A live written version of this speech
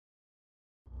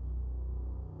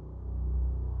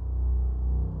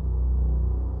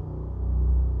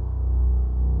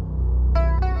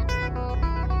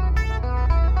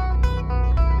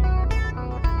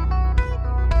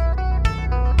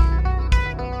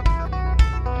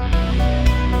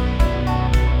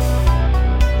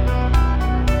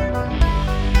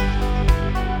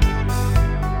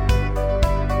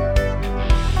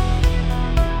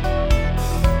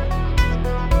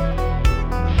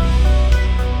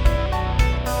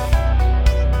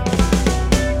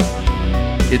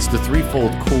It's the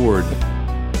Threefold Chord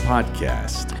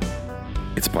podcast.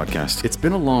 It's a podcast. It's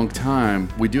been a long time.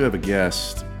 We do have a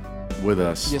guest with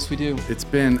us. Yes, we do. It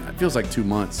feels like 2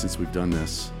 months since we've done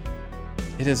this,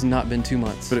 It has not been 2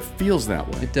 months. but it feels that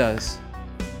way. It does.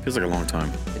 Feels like a long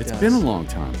time. It's does. been a long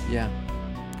time. Yeah.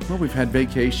 Well, we've had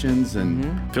vacations and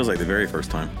Feels like the very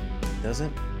first time. Does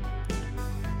it?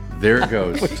 there it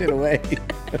goes. Push it away.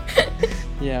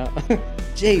 Yeah.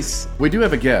 Jace. We do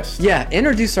have a guest. Yeah,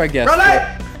 introduce our guest.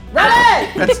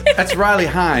 That's Riley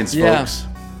Hines, Yeah. folks.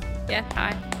 Yeah,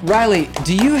 hi. Riley,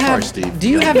 do you have Steve. do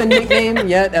you have a nickname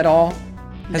yet at all?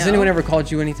 Has No. anyone ever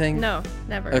called you anything? No,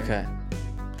 never. Okay.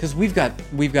 Because we've got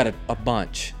a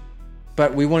bunch,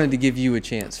 but we wanted to give you a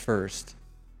chance first.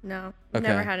 No, Okay.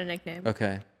 never had a nickname.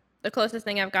 Okay. The closest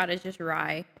thing I've got is just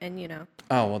Rye, and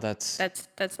Oh well, that's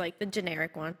that's like the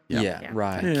generic one. yeah, Yeah.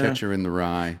 right. Yeah. Catcher in the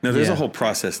Rye. No, there's Yeah. a whole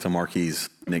process to Marquis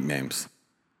nicknames.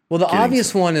 Well, the Kidding.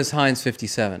 obvious one is Heinz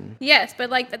 57, Yes, but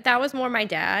like that was more my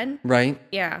dad. right?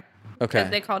 Yeah. Okay.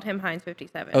 Because they called him Heinz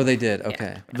 57. Oh, they did.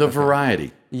 Okay. The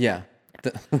variety. Yeah.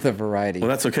 The variety. Well,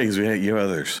 that's okay because you have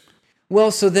others. Well,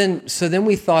 so then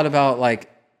we thought about like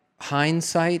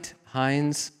hindsight.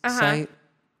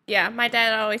 Yeah, my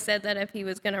dad always said that if he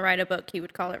was going to write a book, he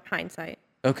would call it Hindsight.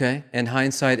 Okay, and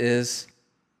hindsight is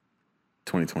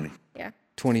 2020. Yeah.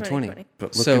 2020.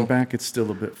 But So- looking back, it's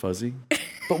still a bit fuzzy.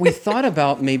 But we thought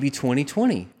about maybe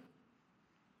 2020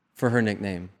 for her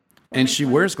nickname. And she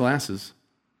wears glasses.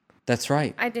 That's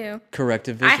right. I do.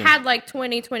 Corrective vision. I had like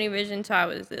 20/20 vision until I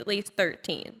was at least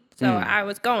 13. So I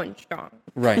was going strong.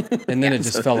 right, and then it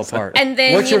just fell apart. And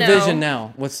then, what's you your know- vision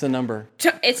now? What's the number?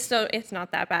 It's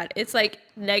not that bad. It's like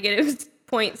negative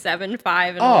 0.75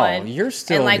 in Oh, one. you're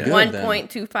still and like good then.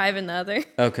 1.25 in the other.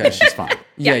 Okay, She's fine.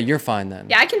 yeah, Yeah. you're fine then.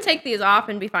 Yeah, I can take these off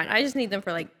and be fine. I just need them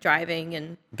for like driving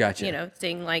and Gotcha.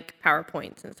 seeing like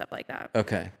PowerPoints and stuff like that.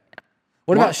 Okay.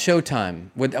 What about Showtime?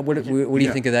 What do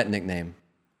you think of that nickname?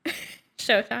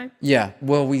 Showtime. Yeah.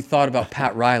 Well, we thought about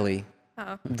Pat Riley,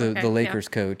 Oh, the okay, Lakers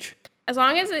yeah. coach. As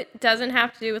long as it doesn't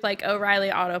have to do with like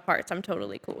O'Reilly Auto Parts, I'm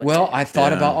totally cool with Well, it. I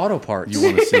thought Yeah. about auto parts. You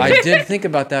wanna sing I it? did think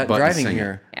about that But driving sing it.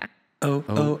 here. Yeah.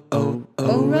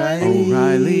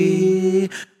 O'Reilly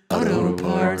Auto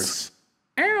parts.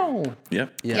 Ow.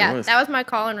 Yep. Yeah, it was. that was my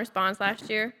call and response last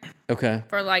year. Okay.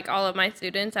 For like all of my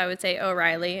students, I would say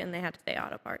O'Reilly and they had to say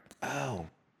Auto Parts. Oh.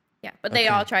 Yeah, but they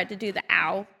all tried to do the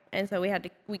ow, and so we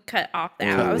cut off the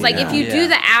ow. I Cut was the like, if ow. you Yeah. do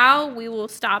the ow, we will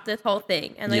stop this whole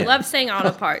thing. And they Yeah. love saying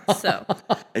auto parts, so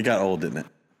It got old, didn't it?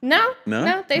 no,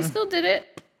 No? they still did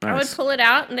it. I would Nice. pull it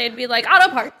out, and they'd be like auto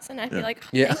parts, and I'd be like, oh,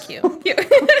 Yeah. thank you.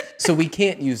 So we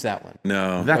can't use that one.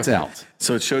 No. That's out.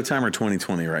 So it's Showtime or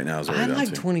 2020 right now is what I we're down like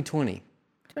to. 2020.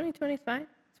 2020 is fine.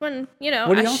 It's when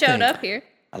What do I y'all showed think? up here.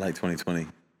 I like 2020.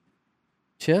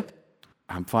 Chip,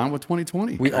 I'm fine with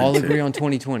 2020. we all agree on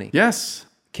 2020. Yes.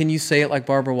 Can you say it like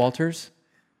Barbara Walters?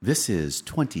 This is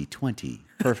 2020.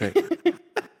 Perfect.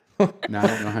 Now, I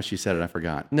don't know how she said it. I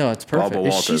forgot. No, it's perfect. Barbara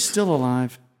Is Walters. she still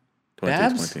alive?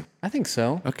 Babs? 2020. I think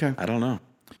so. Okay. I don't know.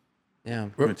 Yeah.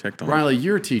 I haven't checked on it. Riley,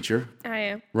 you're a teacher, I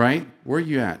am. right? Where are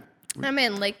you at? I'm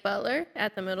in Lake Butler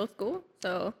at the middle school,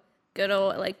 so good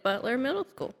old Lake Butler Middle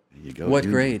School. There you go. What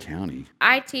Union grade? County.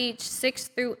 I teach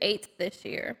 6th through 8th this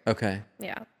year. Okay.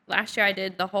 Yeah. Last year I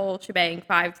did the whole shebang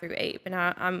 5 through 8, but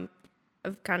now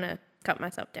I've kind of cut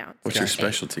myself down. What's your to 8.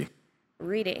 specialty?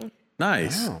 Reading.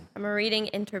 Nice. Oh, I'm a reading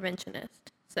interventionist.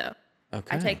 So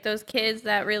okay. I take those kids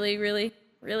that really, really,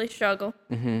 really struggle,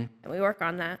 and we work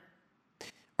on that.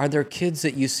 Are there kids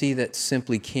that you see that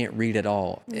simply can't read at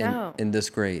all No. in this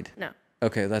grade? No.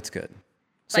 Okay, that's good.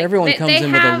 So Like, everyone comes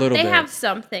in with a little they bit. have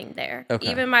something there.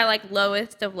 Okay. Even my like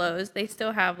lowest of lows, they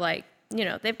still have like,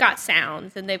 they've got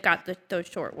sounds and they've got those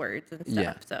short words and stuff.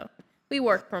 Yeah. So we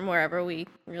work from wherever we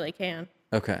really can.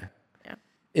 Okay. Yeah.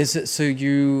 Is it so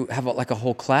you have like a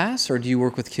whole class, or do you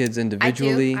work with kids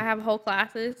individually? I do. I have whole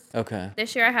classes. Okay.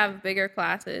 This year I have bigger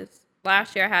classes.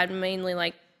 Last year I had mainly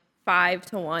like 5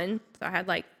 to 1. So I had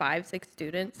like 5-6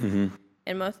 students in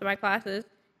most of my classes.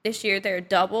 This year they're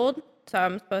doubled. So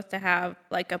I'm supposed to have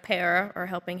like a para or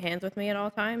helping hands with me at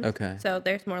all times. Okay. So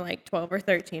there's more like 12 or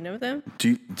 13 of them.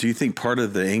 Do you think part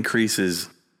of the increase is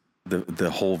the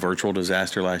whole virtual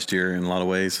disaster last year in a lot of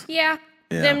ways? Yeah.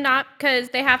 Yeah. Them not, because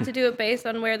they have to do it based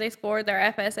on where they scored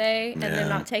their FSA, and Yeah. them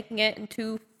not taking it in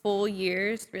 2 full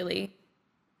years, really,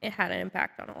 it had an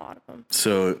impact on a lot of them.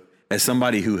 So as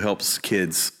somebody who helps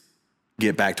kids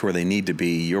get back to where they need to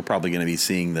be, you're probably going to be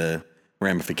seeing the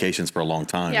ramifications for a long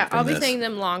time. Yeah, from I'll be this. seeing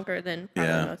them longer than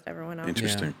probably Yeah. most everyone else.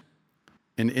 Interesting.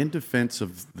 And in defense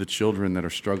of the children that are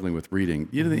struggling with reading,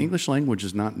 the English language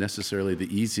is not necessarily the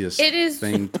easiest It is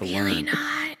thing to really learn.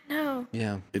 not. No.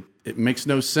 Yeah. It makes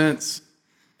no sense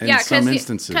in some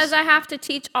instances. Because I have to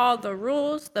teach all the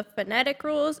rules, the phonetic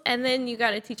rules, and then you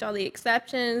got to teach all the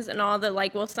exceptions and all the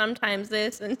like. Well, sometimes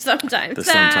this and sometimes The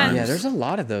that. sometimes. Yeah, there's a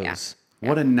lot of those.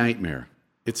 What a nightmare.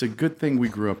 It's a good thing we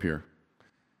grew up here.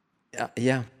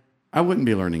 Yeah. I wouldn't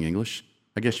be learning English.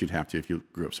 I guess you'd have to if you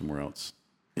grew up somewhere else.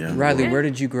 Yeah. Riley, where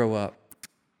did you grow up?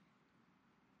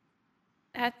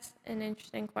 That's an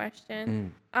interesting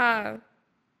question.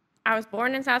 I was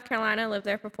born in South Carolina, lived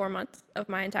there for 4 months of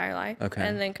my entire life. Okay.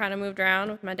 And then kind of moved around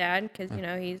with my dad because,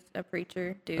 he's a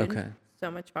preacher dude. Okay.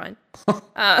 So much fun.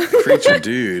 Preacher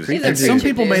dude. He's a And some preacher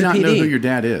people may dude. not know PD. who your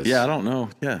dad is. Yeah, I don't know.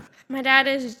 Yeah. My dad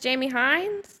is Jamie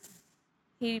Hines.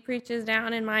 He preaches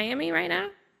down in Miami right now.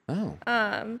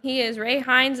 Oh. He is Ray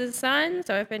Hines' son.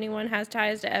 So if anyone has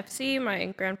ties to FC, my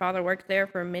grandfather worked there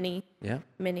for many Yeah.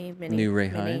 Many Knew Ray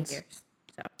Hines? years.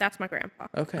 So that's my grandpa.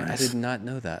 Okay. I Nice. did not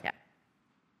know that. Yeah.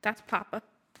 That's Papa.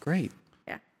 Great.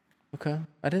 Yeah. Okay.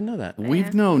 I didn't know that.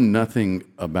 We've known nothing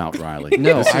about Riley.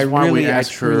 No, This is I why we really- I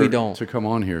asked truly her don't. to come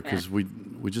on here because we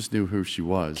just knew who she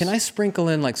was. Can I sprinkle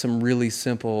in like some really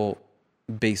simple,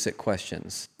 basic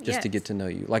questions just to Yes. get to know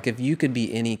you? Like if you could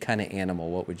be any kind of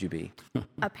animal, what would you be?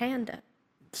 A panda.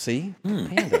 See?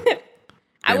 Panda.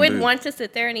 I would Bamboo. want to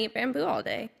sit there and eat bamboo all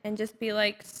day and just be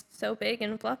like so big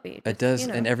and fluffy. It Just, does, you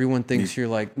know. and everyone thinks you're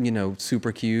like,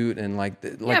 super cute and like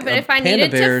Yeah, but if I needed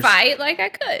to fight, like I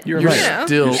could. You're right.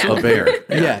 still a bear.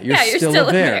 yeah, you're Yeah, you're still, still a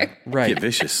a bear, bear. right? Get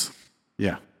vicious.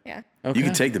 Yeah. Yeah. Okay. You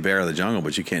can take the bear out of the jungle,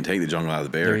 but you can't take the jungle out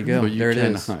of the bear. There you go. No, you there it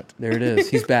is. cannot. There it is.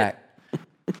 He's back.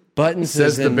 Buttons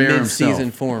Says is the in bear mid-season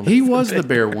himself. form. He was the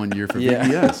bear one year for Yeah.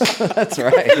 VBS. That's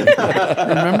right.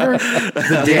 Remember?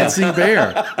 The dancing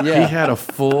bear. Yeah. He had a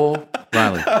full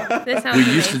Riley. This sounds We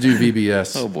used to do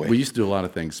VBS. Oh, boy. We used to do a lot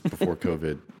of things before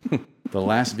COVID. The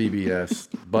last VBS,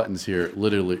 Buttons here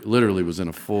literally was in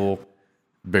a full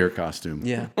bear costume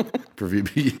Yeah. for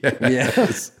VBS.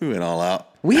 Yeah. We went all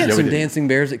out. We had Yeah, we some did. dancing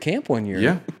bears at camp one year.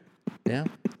 Yeah. Yeah.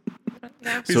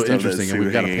 Yeah. We So still have that interesting. And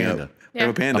we've got a suit hanging panda. up. We have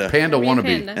a panda. A panda Be a wannabe.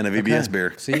 panda. And a VBS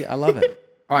bear. See, I love it.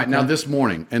 All right, now this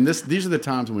morning, and these are the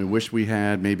times when we wish we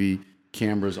had maybe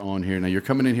cameras on here. Now you're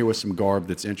coming in here with some garb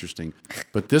that's interesting,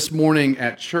 but this morning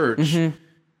at church,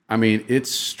 I mean,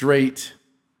 it's straight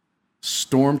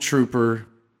Stormtrooper,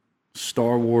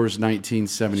 Star Wars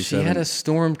 1977. She had a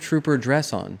stormtrooper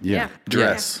dress on. yeah,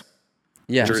 Dress.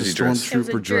 Yeah. Jersey It's a dress. It was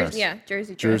a Stormtrooper dress.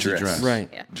 Jersey dress. Jersey dress. Right.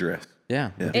 Yeah. Dress.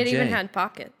 Yeah. with It the even J. had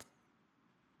pockets.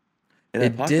 It It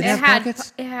had did pockets? have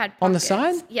pockets? It had On the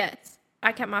pockets. side? Yes.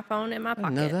 I kept my phone in my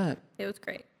pocket. know that. It was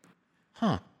great.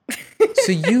 Huh.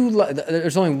 So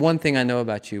there's only one thing I know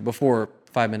about you before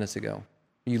 5 minutes ago.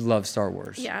 You love Star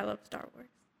Wars. Yeah, I love Star Wars.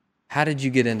 How did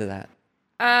you get into that?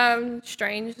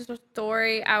 Strange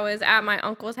story. I was at my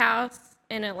uncle's house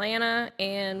in Atlanta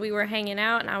and we were hanging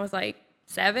out and I was like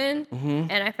 7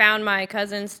 and I found my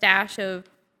cousin's stash of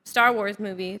Star Wars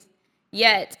movies.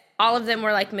 Yet all of them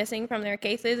were like missing from their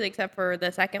cases except for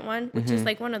the second one, which is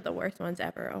like one of the worst ones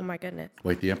ever. Oh my goodness.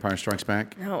 Wait, The Empire Strikes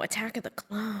Back? No, Attack of the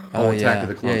Clones. Oh, Attack of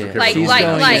the Clones. Okay, Like, so like,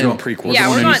 we're like, doing prequels. yeah,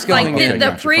 We're we're going not to- like okay, the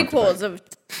gotcha, front to prequels of,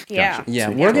 yeah. Gotcha. Yeah,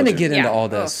 So we're going to get into Yeah. all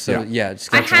this. So, yeah,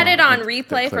 just I catch had on. it on That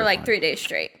replay for like clarified. 3 days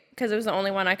straight because it was the only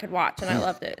one I could watch and I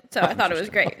loved it. So I thought it was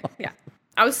great. Yeah.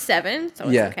 I was 7, so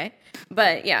it's Yeah. okay.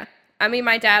 But yeah, I mean,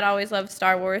 my dad always loved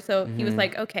Star Wars. So he Mm-hmm. was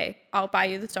like, okay, I'll buy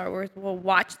you the Star Wars. We'll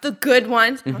watch the good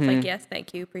ones. I was like, yes,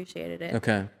 thank you. Appreciated it. Mm-hmm.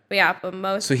 Okay. But yeah, but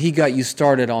most. So he got you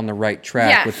started on the right track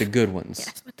Yeah. with the good ones.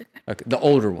 Yes, with the good. Okay. The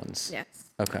older ones. Yes.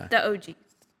 Okay. The OGs.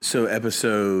 So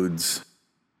episodes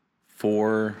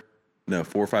 4,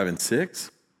 5, and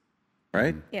 6,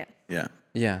 right? Yeah. Yeah.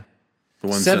 Yeah. The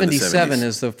ones set in the 77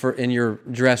 70s. is in your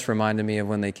dress reminded me of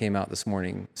when they came out this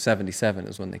morning. 77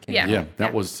 is when they came Yeah. out. Yeah,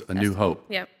 that was A New Hope.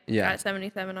 Yep. Yeah. Got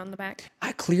 77 on the back.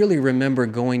 I clearly remember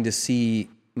going to see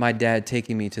my dad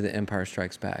taking me to The Empire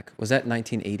Strikes Back. Was that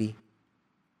 1980?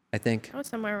 I think. I was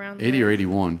somewhere around 80 there. or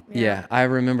 81. Yeah, I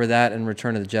remember that and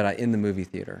Return of the Jedi in the movie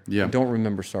theater. Yeah. I don't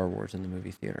remember Star Wars in the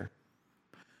movie theater.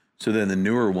 So then the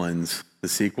newer ones, the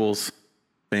sequels,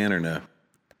 fan or no?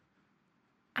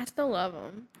 I still love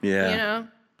them. Yeah. You know,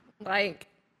 like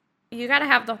you got to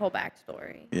have the whole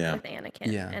backstory Yeah. with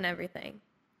Anakin Yeah. and everything.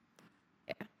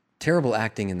 Terrible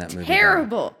acting in that movie. though.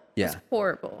 Terrible. Yeah. It's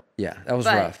horrible. Yeah, that was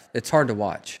But- rough. It's hard to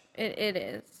watch. It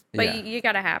is. But Yeah. you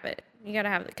got to have it. You got to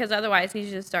have it because otherwise he's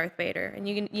just Darth Vader, and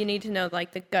you need to know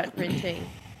like the gut wrenching,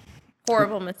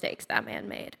 horrible mistakes that man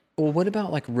made. Well, what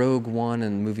about like Rogue One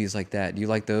and movies like that? Do you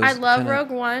like those? I love kinda-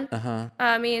 Rogue One.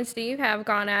 Uh-huh. Me and Steve have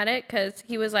gone at it because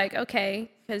he was like,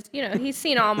 okay, because he's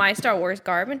seen all my Star Wars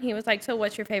garb, and he was like, so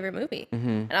what's your favorite movie? Mm-hmm.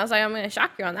 And I was like, I'm going to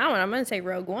shock you on that one. I'm going to say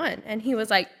Rogue One, and he was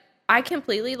like, I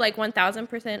completely, like,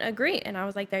 1000% agree. And I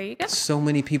was like, there you go. So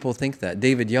many people think that.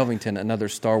 David Yelvington, another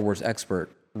Star Wars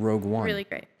expert, Rogue One Really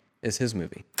great. is his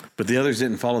movie. But the others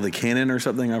didn't follow the canon or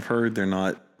something. I've heard they're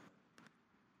not.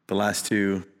 The last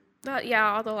two. But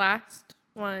yeah, all the last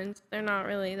ones, they're not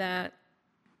really that.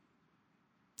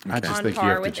 I just On think you par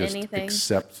have to with just anything.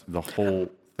 accept the whole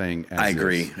thing as I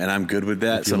agree, is. and I'm good with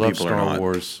that. If you Some love people Star are not.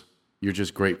 Wars, you're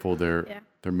just grateful they're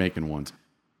Yeah. making ones.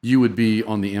 You would be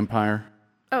on the Empire,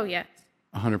 Oh, yes.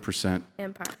 100%.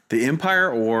 Empire. The Empire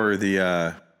or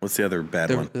the what's the other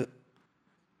bad one?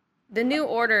 The New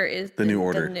Order is The New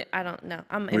Order. I don't know.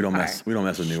 I'm We don't Empire. mess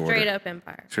with New Order. Straight up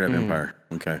Empire. Straight up Empire.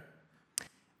 Okay.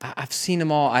 I've seen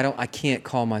them all. I can't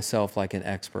call myself like an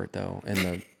expert though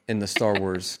in the Star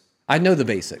Wars. I know the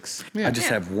basics. I just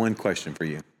have one question for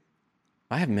you.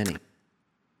 I have many.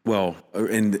 Well,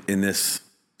 in this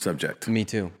subject. Me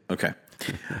too. Okay.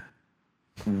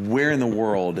 Where in the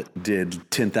world did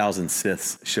 10,000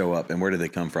 Siths show up, and where did they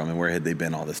come from, and where had they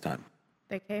been all this time?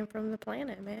 They came from the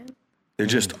planet, man. They're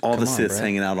just all the come on, Siths Brett.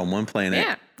 hanging out on one planet,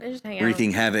 Yeah. They're just hanging out.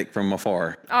 wreaking havoc from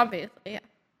afar. Obviously, yeah.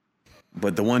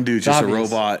 But the one dude's just Obvious. a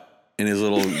robot in his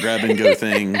little grab and go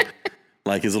thing,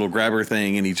 like his little grabber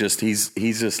thing, and he's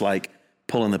just like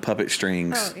pulling the puppet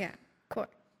strings. Oh, yeah. Of course.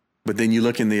 But then you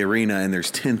look in the arena, and there's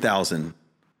 10,000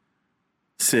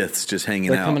 Siths just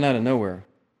hanging They're out. coming out of nowhere.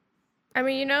 I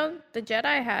mean, the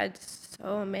Jedi had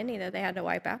so many that they had to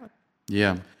wipe out.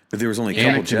 Yeah. But there was only a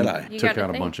couple Anakin Jedi. You took gotta out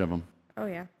a think. bunch of them. Oh,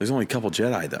 yeah. There's only a couple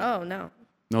Jedi though. Oh, no.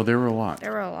 No, there were a lot.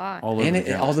 There were a lot. All over And the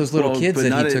galaxy. all those little Well, kids but that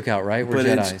not he it- took out, right, were but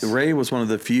Jedis. Rey was one of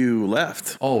the few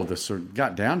left. Oh,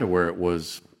 got down to where it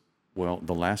was, well,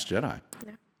 The Last Jedi.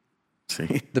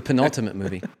 See, The penultimate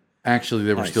movie. Actually,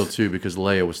 there were Nice. still two because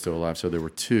Leia was still alive, so there were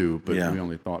two, but Yeah. we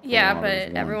only thought for a Yeah, while there was but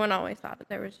one. everyone always thought that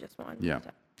there was just one. Yeah. So.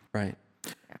 Right.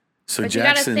 so But you got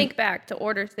to Jackson, think back to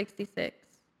Order 66.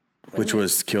 which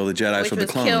was kill the Jedi Which for the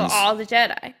was clones. kill all the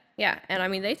Jedi. Yeah, and I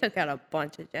mean, they took out a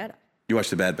bunch of Jedi. You watched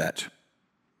the Bad Batch.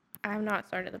 I have not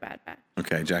started the Bad Batch.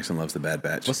 Okay, Jackson loves the Bad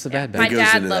Batch. What's the Bad My Batch? goes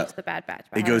dad into loves that- the Bad Batch.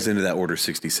 but It I goes haven't- into that Order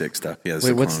 66 stuff. Yeah,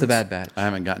 Wait, what's the Bad Batch? I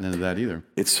haven't gotten into that either.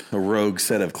 It's a rogue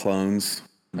set of clones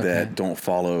that don't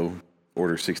follow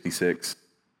Order 66.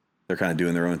 They're kind of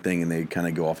doing their own thing, and they kind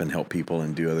of go off and help people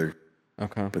and do other,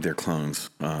 Okay. but they're clones.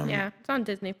 Yeah, it's on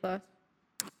Disney Plus.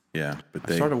 Yeah, but I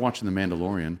they started watching The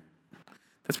Mandalorian.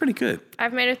 that's pretty good.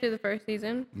 I've made it through the first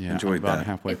season. Yeah, Enjoyed I'm about that.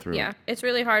 halfway through. Yeah, it's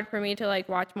really hard for me to like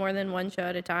watch more than one show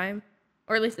at a time,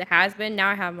 or at least it has been. Now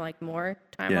I have like more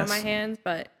time on my Yes. hands,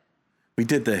 but We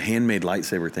did the handmade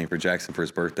lightsaber thing for Jackson for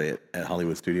his birthday at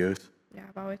Hollywood Studios. yeah,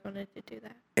 I've always wanted to do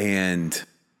that. And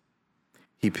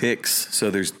he picks, so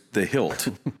there's the hilt.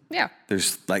 Yeah,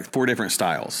 There's like 4 different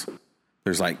styles.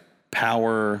 There's like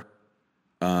power,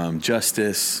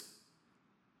 justice,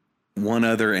 one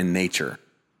other, and nature.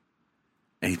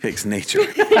 And he picks nature.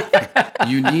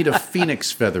 You need a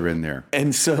phoenix feather in there.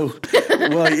 And so,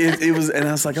 well, it was, and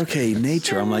I was like, okay,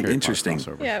 nature. I'm like, Harry Potter interesting.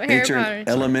 crossover. yeah, Harry Nature, Potter. and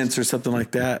elements, or something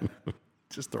like that.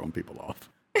 Just throwing people off.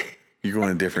 You're going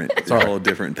a different, it's a whole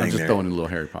different I'm thing just there. throwing in a little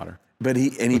Harry Potter. But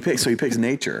he picks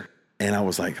nature, and I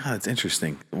was like, oh, that's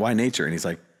interesting. Why nature? And he's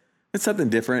like, it's something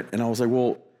different. And I was like,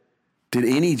 well, did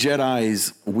any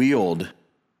Jedi's wield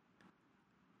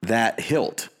that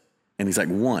hilt? And he's like,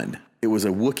 one. It was a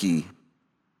Wookiee.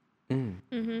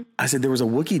 I said, there was a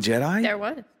Wookiee Jedi? There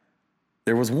was.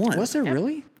 There was one. Was there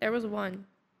really? There was one.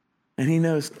 And he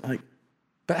knows, like,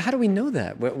 But how do we know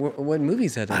that? What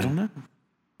movies that? I don't know.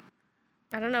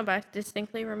 I don't know, but I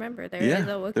distinctly remember there is a Yeah,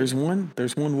 Wookiee. there's one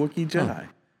Wookiee Jedi.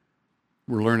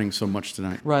 We're learning so much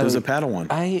tonight. Riley, There's a Padawan.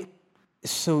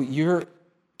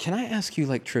 Can I ask you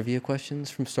like trivia questions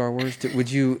from Star Wars? Would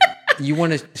you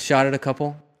want to shot at a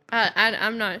couple?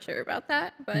 I'm not sure about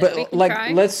that, but we But can like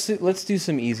try. let's do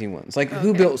some easy ones. Like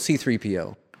who Okay. built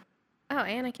C-3PO? Oh,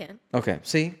 Anakin. Okay,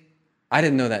 see? I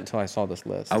didn't know that until I saw this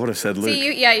list. I would have said Luke.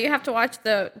 See, you have to watch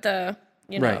the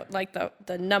you know Right. like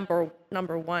the number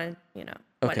one. You know.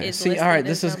 What Okay. is See, all listed right, as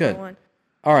this is number good. one.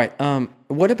 All right.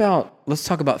 What about let's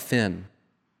talk about Finn.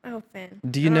 Oh, Finn.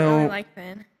 Do you I don't really know- like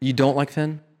Finn? You don't like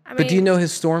Finn? I But do you mean- know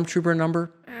his stormtrooper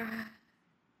number?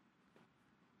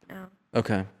 No.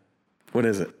 Okay. What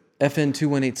is it? FN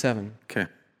 2187, Okay.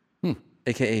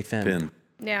 aka Finn. Finn.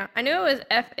 Yeah, I knew it was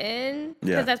FN because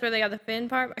Yeah. that's where they got the Finn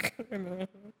part. But I can't remember.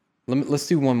 Let's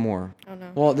do one more. Oh,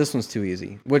 no. Well, this one's too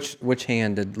easy. Which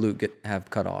hand did Luke have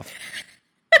cut off?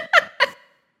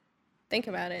 Think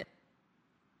about it.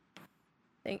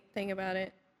 Think about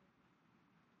it.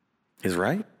 His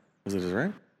right? Was it his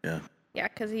right? Yeah. Yeah,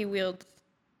 because he wields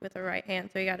with the right hand,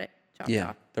 so he got it chopped Yeah,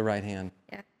 off. the right hand.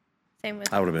 Yeah. Same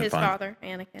with I would've been his fine. father,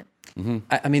 Anakin.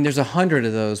 I mean, there's 100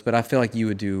 of those, but I feel like you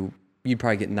would do you'd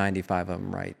probably get 95 of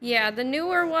them right. Yeah, the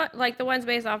newer one, like the ones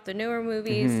based off the newer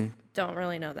movies, don't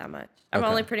really know that much. I've Okay.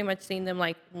 only pretty much seen them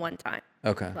like one time.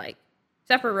 Okay. Like,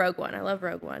 except for Rogue One. I love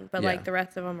Rogue One. But Yeah. like the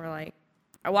rest of them are like,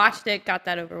 I watched it, got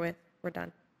that over with, we're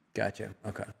done. Gotcha.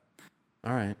 Okay.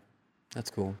 All right. That's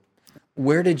cool.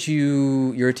 You're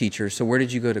a teacher, so where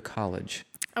did you go to college?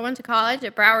 I went to college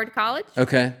at Broward College.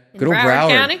 Okay. In Good old Broward Broward.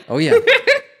 County? Oh, yeah.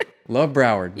 Love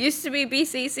Broward. Used to be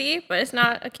BCC, but it's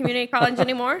not a community college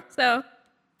anymore. So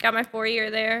got my 4-year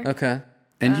there. Okay.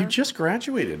 And you just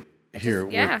graduated here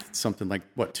yeah. with something like,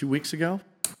 what, 2 weeks ago?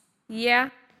 Yeah.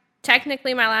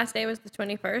 Technically, my last day was the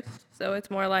 21st. So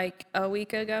it's more like a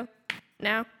week ago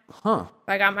now. Huh.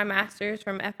 I got my master's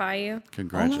from FIU.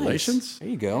 Congratulations. There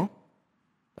you go.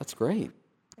 That's great.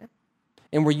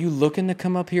 And were you looking to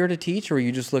come up here to teach, or were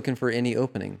you just looking for any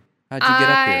opening? How'd you get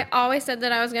up I here? always said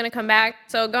that I was going to come back.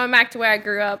 So going back to where I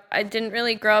grew up, I didn't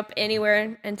really grow up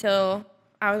anywhere until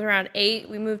I was around 8.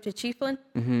 We moved to Chiefland.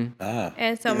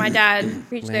 And so my dad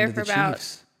preached Land there of for the about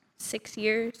Chiefs. 6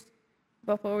 years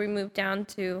before we moved down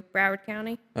to Broward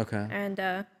County. Okay. And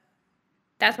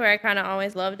that's where I kind of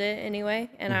always loved it anyway.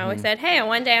 And I always said, hey,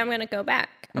 one day I'm going to go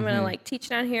back. I'm going to like teach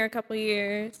down here a couple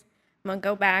years. I'm going to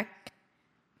go back.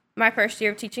 My first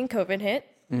year of teaching, COVID hit.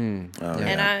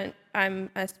 And I'm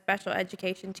a special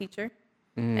education teacher.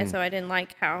 And so I didn't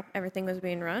like how everything was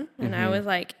being run. And I was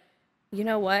like, you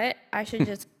know what? I should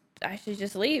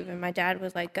just leave. And my dad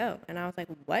was like, go. And I was like,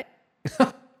 what?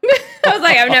 I was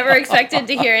like, I've never expected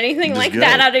to hear anything like go.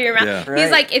 that out of your mouth. Yeah. He's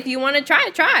like, if you want to try,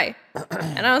 try.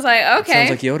 And I was like, okay. Sounds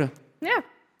like Yoda. Yeah.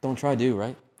 Don't try, do,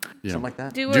 right? Yeah. Something like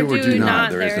that. Do or do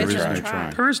not. There is no try.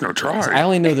 There is no I try.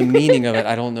 only know the meaning of it.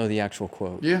 I don't know the actual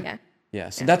quote. Yeah. Yeah. Yeah,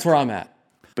 so that's where I'm at.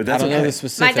 But I that's don't know okay. the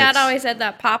specifics. My dad always said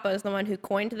that Papa is the one who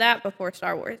coined that before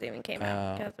Star Wars even came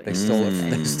out. 'cause They stole it.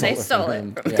 They stole from it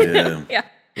him. from Yeah. Yeah. Yeah.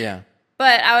 Yeah.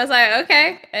 But I was like,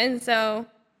 okay. And so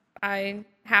I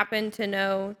happened to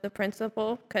know the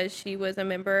principal because she was a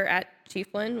member at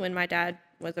Chiefland when my dad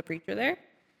was a preacher there.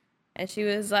 And she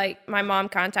was like, my mom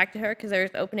contacted her because there's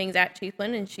openings at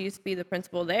Chiefland and she used to be the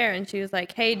principal there. And she was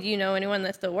like, hey, do you know anyone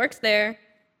that still works there?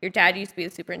 Your dad used to be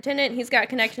the superintendent. He's got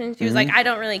connections. She was like, I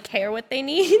don't really care what they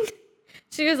need.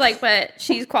 She was like, but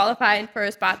she's qualified for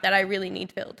a spot that I really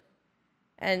need filled.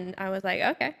 And I was like,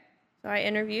 okay. So I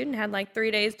interviewed and had like 3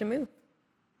 days to move.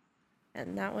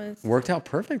 And that was, Worked out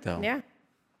perfect, though. yeah.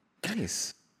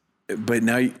 Nice. But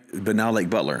now Lake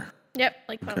Butler. Yep,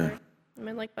 Lake Butler. I'm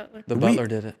in Lake Butler. The butler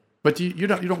did it. But you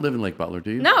don't live in Lake Butler,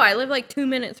 do you? No, I live like 2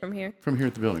 minutes from here. From here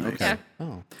at the building. Okay. Yeah.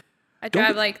 Oh. I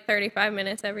drive like 35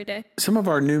 minutes every day. Some of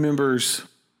our new members,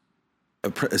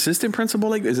 assistant principal,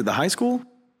 like, is it the high school?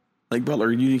 Lake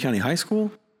Butler Union County High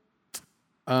School?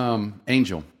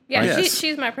 Angel. Yeah, Yes.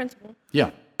 she's my principal.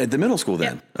 Yeah. At the middle school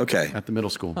then? Okay. At the middle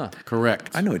school. Correct.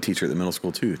 I know a teacher at the middle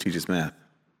school too, teaches math.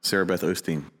 Sarah Beth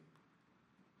Osteen. I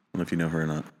don't know if you know her or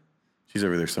not. She's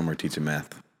over there somewhere teaching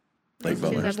math. Lake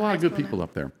Butler. There's a lot of good people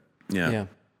up there. Yeah. Yeah.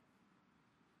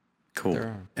 Cool.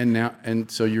 There are. And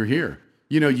so you're here.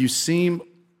 You know, you seem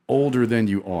older than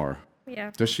you are.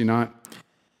 Yeah. Does she not?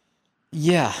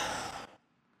 Yeah.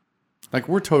 Like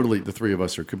the three of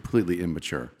us are completely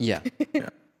immature. Yeah.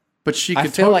 But she could I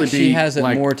feel totally like be she has it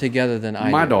like more together than I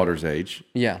my do. daughter's age.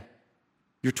 Yeah.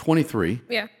 You're 23.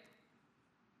 Yeah.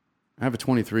 I have a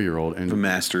 23-year-old, The and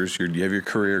masters, you have your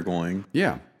career going.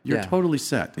 yeah, you're Yeah. totally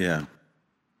set. Yeah.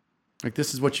 Like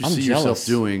this is what you I'm see jealous. yourself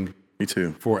doing Me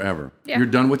too. forever. Yeah. You're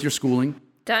done with your schooling.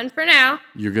 Done for now.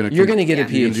 You're gonna You're gonna get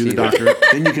a you're gonna do the PhD. doctorate.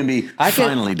 Then you can be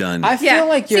finally done. I feel Yeah.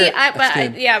 like you're. See, that's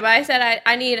good. but I said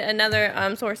I need another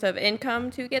source of income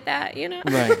to get that, you know?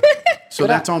 Right. So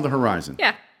that's on the horizon.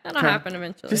 Yeah. That'll happen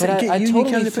eventually. Just- But Get I Union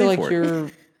totally County to feel pay like for it.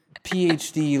 you're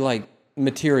PhD like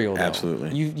material. Though.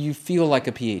 Absolutely. You feel like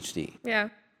a PhD. Yeah.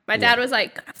 My dad was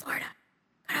like, go to Florida.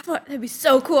 Go to Florida. That'd be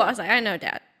so cool. I was like, I know,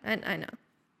 Dad. I know.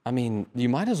 I mean, you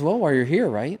might as well while you're here,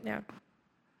 right? Yeah.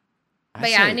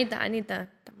 But yeah, say- I need the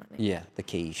money. Yeah, the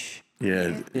cash.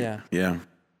 yeah. Yeah. Yeah. So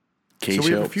Case we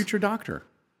have a helps. future doctor.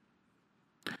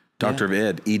 Doctor of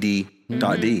Ed, ED.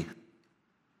 .D.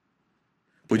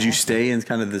 Would you stay in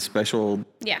kind of the special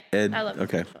Yeah. ed? I love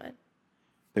Okay. special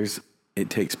ed. It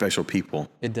takes special people.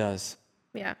 It does.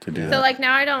 Yeah. To do so that. like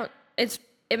now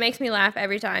it makes me laugh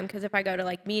every time because if I go to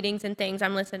like meetings and things,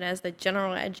 I'm listed as the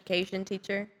general education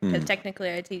teacher because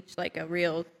technically I teach like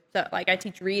I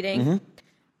teach reading,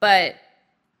 but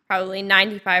probably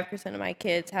 95% of my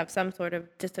kids have some sort of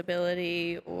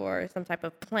disability or some type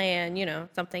of plan,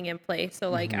 something in place. So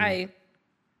like I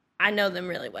know them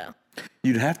really well.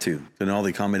 You'd have to, and all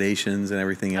the accommodations and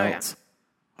everything Oh, yeah. else.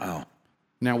 Wow.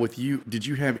 Now, with you, did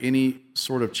you have any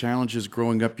sort of challenges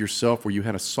growing up yourself where you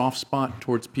had a soft spot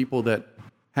towards people that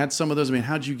had some of those? I mean,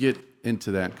 how'd you get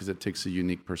into that? Because it takes a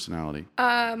unique personality.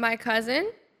 My cousin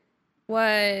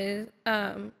was,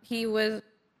 he was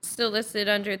still listed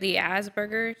under the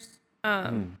Asperger's.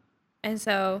 And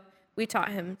so we taught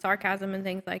him sarcasm and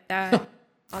things like that,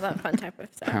 all that fun type of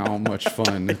stuff. How much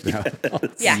fun.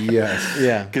 Yeah. Yes.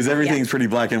 Yeah. Because everything's pretty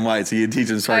black and white, so you teach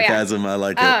them sarcasm. I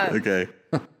like it. Okay.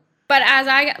 But as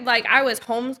I was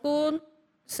homeschooled,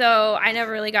 so I never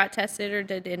really got tested or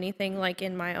did anything like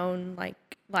in my own like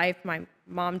life. My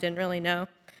mom didn't really know.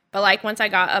 But like once I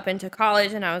got up into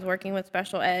college and I was working with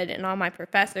special ed and all my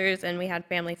professors and we had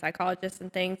family psychologists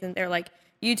and things, and they're like,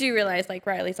 you do realize like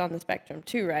Riley's on the spectrum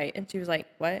too, right? And she was like,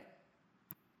 what?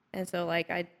 And so like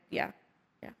yeah.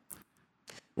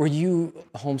 Were you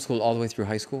homeschooled all the way through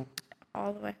high school?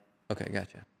 All the way Okay,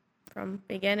 gotcha. from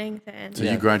beginning to end. So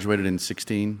you graduated in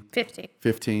 16, 15.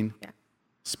 15? Yeah.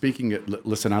 Speaking of,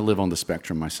 listen, I live on the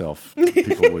spectrum myself.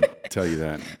 People would tell you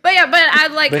that. But yeah, but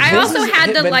I his also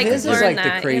had to but like his learn is like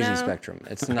that. the crazy you know? spectrum.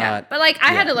 It's Yeah. not. But like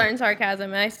I had to learn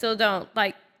sarcasm, and I still don't.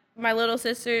 Like my little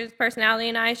sister's personality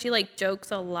and I, she like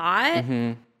jokes a lot.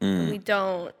 We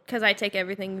don't, because I take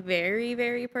everything very,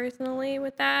 very personally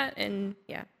with that. And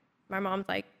yeah, my mom's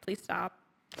like, please stop.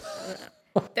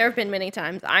 There have been many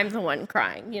times I'm the one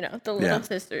crying. You know, the little Yeah.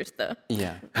 sister's the.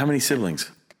 Yeah. How many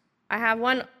siblings? I have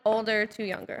one older, two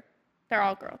younger. They're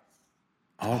all girls.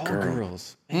 All All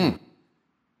girls. girls.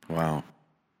 Wow.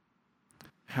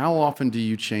 How often do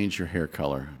you change your hair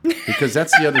color? Because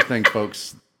that's the other thing,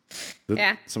 folks.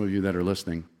 Yeah. Some of you that are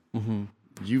listening,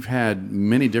 you've had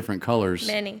many different colors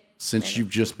since you've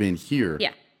just been here. Yeah.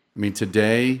 I mean,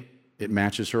 today it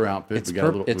matches her outfit. It's, we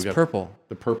got it's purple.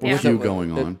 The purple Yeah. hue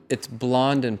going on. It's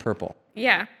blonde and purple.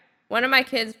 Yeah. One of my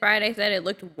kids Friday said it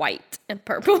looked white and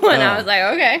purple, and I was like,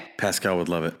 okay. Pascal would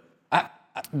love it.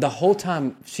 The whole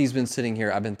time she's been sitting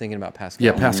here, I've been thinking about Pascal.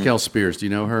 Yeah, Pascal Spears. Do you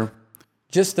know her?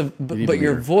 Just need but to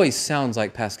your hear. voice sounds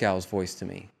like Pascal's voice to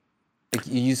me. Like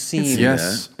you seem. see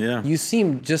Yes. that. Yeah. You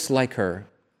seem just like her.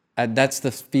 That's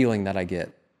the feeling that I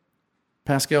get.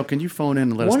 Pascal, can you phone in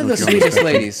and let One us of know the if you're on sweetest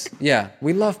spectrum? ladies. Yeah,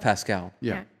 we love Pascal.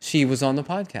 Yeah. She was on the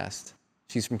podcast.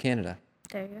 She's from Canada.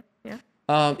 There you go.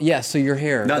 Yeah. Yeah, so your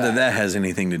hair. Not that that has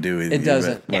anything to do with It you,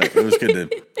 doesn't. But it was good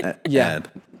to Yeah. add.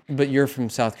 But you're from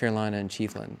South Carolina and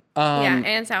Chiefland. Yeah,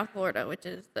 and South Florida, which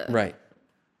is the Right.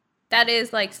 that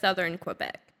is like southern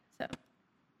Quebec.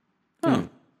 So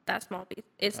that small piece.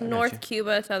 It's North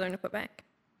Cuba, southern Quebec.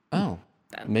 Oh,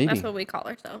 So maybe. that's what we call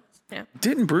ourselves. Yeah,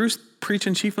 Didn't Bruce preach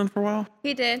in Chiefland for a while?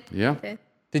 he did. Yeah. He did.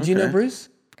 Did you know Okay. Bruce?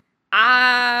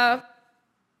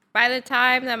 By the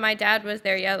time that my dad was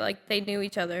there, yeah, like they knew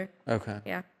each other. Okay.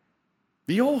 Yeah.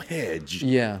 The old hedge.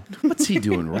 Yeah. What's he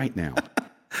doing right now?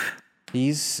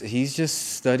 He's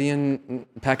just studying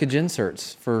package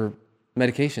inserts for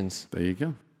medications. There you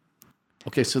go.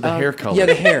 Okay, so the hair color. Yeah,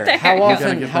 the hair. How gotta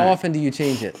often? get How back. often do you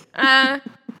change it?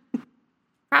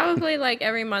 Probably like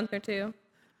every month or two.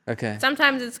 Okay.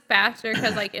 Sometimes it's faster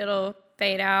because like it'll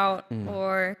fade out,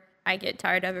 or I get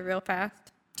tired of it real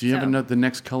fast. Do you have the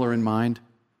next color in mind?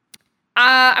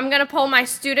 I'm gonna poll my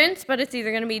students, but it's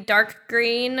either gonna be dark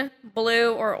green,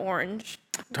 blue, or orange.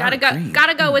 Dark green.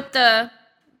 Gotta go with the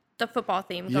football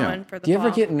theme Yeah. going for the Do you ever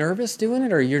fall. get nervous doing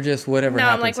it, or you're just whatever No,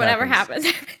 happens? I'm like whatever happens?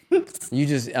 happens. You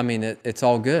just, I mean, it's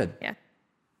all good. Yeah.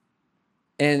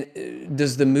 And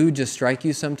does the mood just strike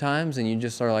you sometimes, and you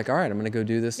just are like, all right, I'm gonna go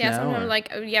do this Yeah, now? sometimes or- I'm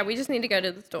like, oh, yeah, we just need to go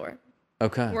to the store.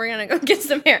 okay. We're gonna go get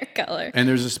some hair color. And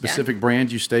there's a specific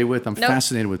brand you stay with? I'm Nope.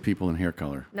 fascinated with people in hair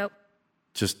color. Nope.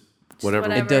 Just whatever.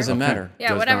 whatever. It doesn't Okay. matter. Yeah,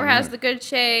 Does whatever not has matter. the good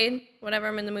shade, whatever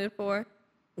I'm in the mood for.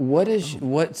 What is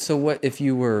what? So what if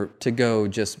you were to go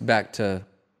just back to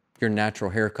your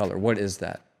natural hair color? What is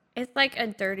that? It's like a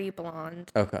dirty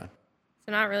blonde. Okay.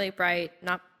 So not really bright,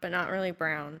 but not really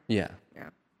brown. Yeah. Yeah.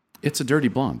 It's a dirty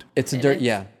blonde. It's a It dirt. is.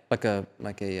 Yeah, like a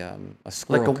Like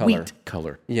squirrel a color. wheat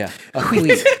color. Yeah, a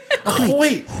wheat.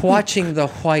 Wheat. Watching the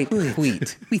white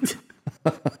wheat. Wheat.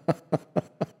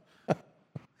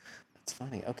 That's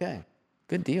funny. Okay,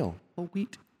 good deal. A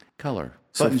wheat color.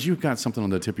 Buttons, you've got something on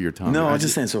the tip of your tongue. No, I right? was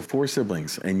just saying, so 4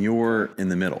 siblings, and you're in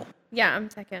the middle, Yeah, I'm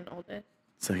second oldest.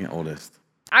 second oldest.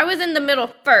 I was in the middle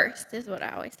first, is what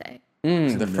I always say.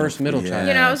 The first middle Yeah. child.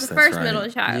 You know, I was Yes, the that's first right. middle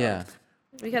child. Yeah.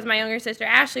 Because my younger sister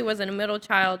Ashley wasn't a middle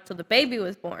child till the baby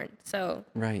was born. So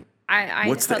Right. I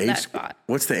What's the held that age? spot.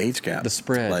 What's the age gap? The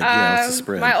spread. Like, yeah, what's the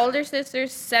spread? My older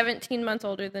sister's 17 months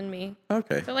older than me.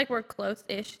 Okay. I feel like we're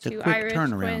close-ish It's a to quick Irish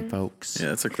turnaround, twins. folks. Yeah,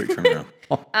 that's a quick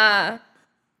turnaround.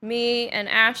 Me and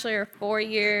Ashley are 4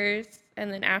 years,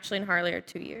 and then Ashley and Harley are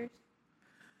 2 years.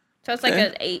 So it's like Okay.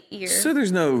 an 8-year. So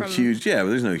there's no huge, but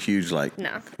there's no huge,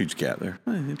 No. huge gap there.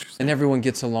 Interesting. And everyone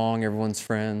gets along. Everyone's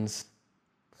friends.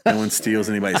 No one steals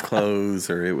anybody's clothes,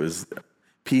 or it was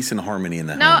peace and harmony in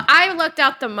the No, home. I lucked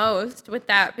out the most with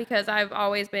that because I've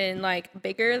always been like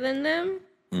bigger than them.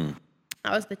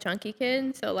 I was the chunky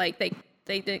kid, so like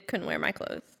couldn't wear my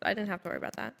clothes. I didn't have to worry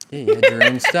about that. Yeah, you had your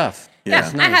own stuff. Yeah.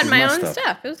 That's I nice. had my Nice own stuff.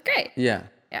 stuff. It was great. Yeah,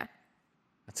 Yeah.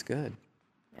 that's good.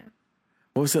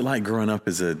 What was it like growing up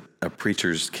as a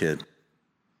preacher's kid?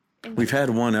 We've had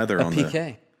one other A on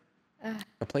PK.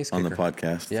 A place kicker. the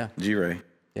podcast. Yeah. G-Ray.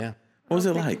 Yeah. What was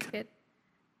it Pretty like? good.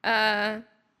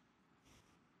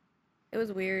 It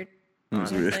was weird.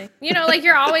 was Honestly, weird. you know, like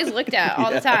you're always looked at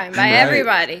all the time by Right.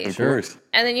 everybody, Of course.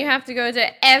 and then you have to go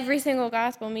to every single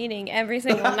gospel meeting every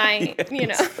single night. You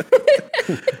know,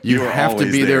 You were have to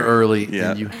always be there there. early,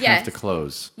 Yeah. and you have Yes. to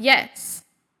close. yes,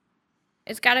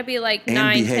 it's got to be like And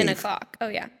 9, 10 behave. o'clock. Oh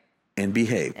yeah, And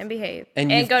behave. and behave,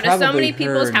 And and you've go to so probably many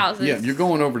people's heard- houses. Yeah, you're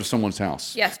going over to someone's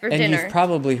house. Yes, for And dinner. you've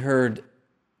probably heard,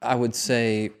 I would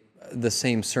say, the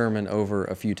same sermon over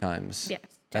a few times. Yes,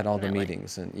 At all the definitely.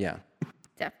 meetings, and yeah,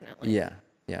 Definitely. yeah.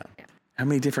 How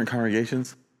many different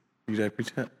congregations you did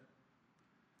preach at?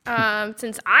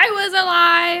 Since I was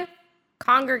alive,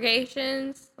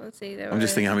 congregations. Let's see. There I'm just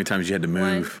was thinking how many times you had to 1,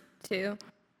 move. 2,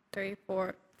 3,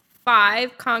 4,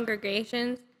 5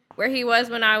 congregations. Where he was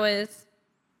when I was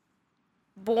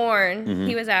born, Mm-hmm.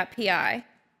 he was at PI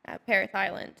at Paris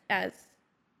Island as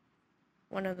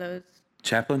one of those.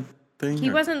 Chaplain thing? He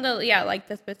or- wasn't like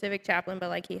the specific chaplain, but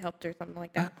like he helped or something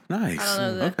like that. Nice. I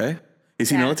don't know Okay. Is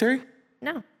he Yeah. military?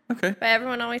 No, Okay. but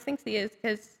everyone always thinks he is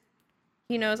because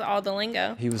he knows all the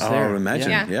lingo. He was Oh, there. I would imagine.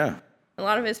 Yeah. Yeah. A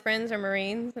lot of his friends are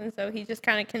Marines, and so he just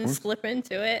kind of can slip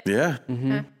into it. Yeah.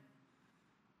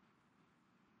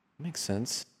 Makes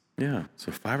sense. Yeah.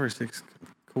 So 5 or 6.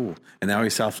 Cool. And now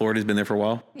he's South Florida. He's been there for a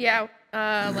while. Yeah,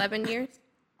 11 years,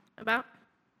 about.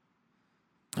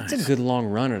 It's a good long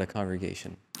run at a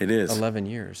congregation. It is. 11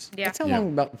 years. Yeah. That's how Yeah.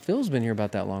 long. About Phil's been here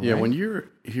about that long. Yeah, right? when you're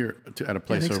here at a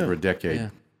place think over so. a decade, Yeah.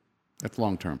 that's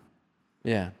long term.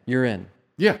 Yeah, you're in.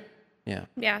 Yeah, Yeah.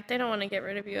 Yeah, they don't want to get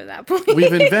rid of you at that point.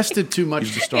 we've invested too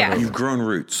much to start Yeah. over. You've grown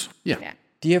roots. Yeah. Yeah.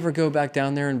 Do you ever go back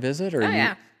down there and visit? Or Oh, you-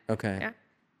 yeah. Okay.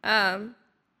 Yeah.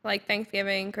 Like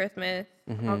Thanksgiving, Christmas,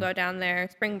 Mm-hmm. I'll go down there.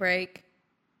 Spring break.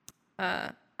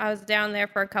 I was down there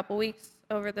for a couple weeks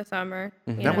over the summer.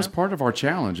 Mm-hmm. you That was know. part of our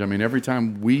challenge. I mean, every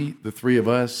time the three of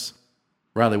us,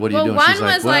 Riley, what are Well, you doing? one She's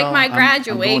was like, like my I'm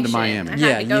graduation. going to Miami. I Yeah,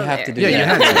 had to you go have there. to do Yeah, you that.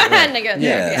 had to. I had to go there.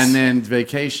 Yes. Yeah. And then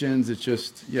vacations, it's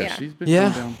just, Yeah. she's been Yeah.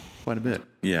 going down quite a bit,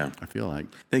 Yeah. I feel like.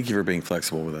 Thank you for being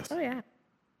flexible with us. Oh yeah.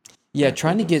 Yeah,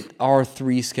 trying to get our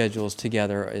 3 schedules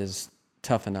together is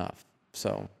tough enough.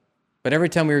 So, but every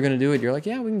time we were going to do it, you're like,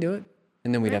 yeah, we can do it.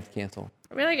 And then we'd have to cancel.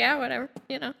 I'd be like, yeah, whatever.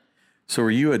 You know. So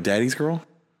were you a daddy's girl?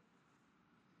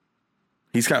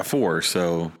 He's got 4,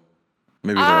 so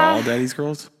maybe they're all daddy's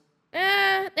girls?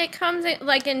 It comes in,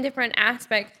 like in different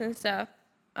aspects and stuff.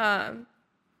 I'm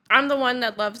the one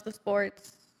that loves the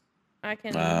sports. I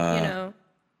can, I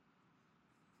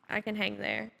can hang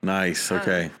there. Nice.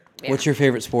 Okay. Yeah. What's your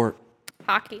favorite sport?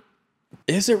 Hockey.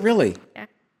 Is it really? Yeah.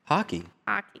 Hockey.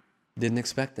 Hockey. Didn't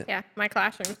expect it. Yeah. My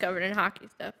classroom's covered in hockey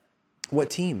stuff. What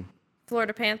team?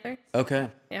 Florida Panthers. Okay.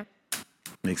 Yeah.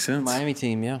 Makes sense. Miami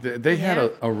team, yeah. They had Yeah.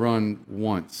 a run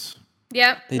once.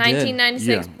 Yep. They did.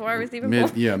 1996 Yeah. before I was even mid,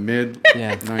 born. Yeah, mid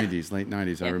Yeah. 90s, late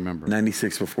 90s, I remember.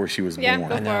 96 before she was Yeah, born.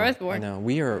 before I was I born. know.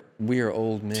 We are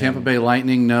old men. Tampa Bay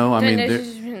Lightning, no. I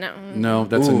mean, No. no,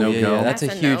 that's a Ooh, no-go. yeah, that's a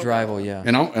That's a huge no-go. rival, yeah.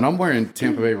 And I'm wearing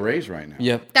Tampa Bay Rays right now.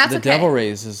 Yep. That's the okay. Devil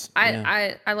Rays is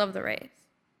yeah. I love the Rays.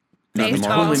 Not the Baseball.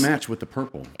 Totally Marlins. match with the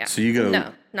purple. Yeah. So you go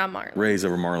No, not Marlins. Rays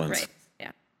over Marlins, Rays.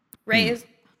 Yeah. Rays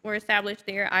were established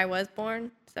the year I was born,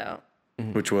 so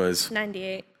which was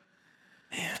 98.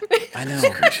 I know.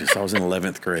 gracious. I was in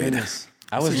 11th grade. Goodness.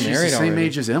 I was She's married the same already.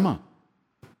 age as Emma.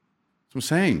 That's what I'm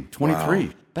saying. 23.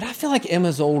 Wow. But I feel like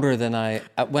Emma's older than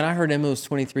when I heard Emma was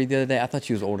 23 the other day, I thought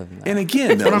she was older than that. And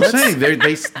again, though, What I'm let's- saying,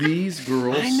 these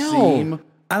girls I know. seem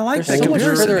I like They're that so much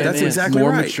comparison. further That's advanced. exactly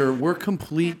more right. mature. We're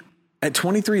complete. At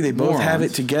 23, they both have it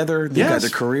Morons. together. They've got Yes. their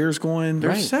careers going. They're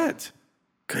Right. set.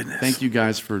 Goodness. Thank you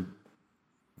guys for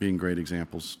being great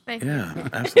examples. Thank you. Yeah,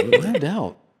 absolutely. No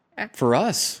doubt. For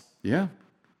us. Yeah.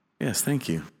 Yes, thank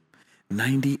you.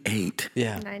 98.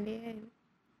 Yeah. 98.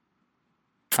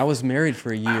 I was married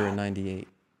for a year in 98.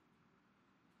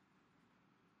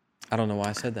 I don't know why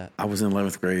I said that. I was in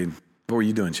 11th grade. What were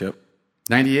you doing, Chip?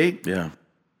 98. Yeah.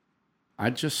 I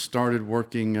just started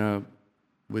working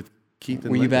with Keith and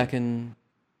Were you Libby. back in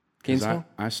 'Cause Gainesville?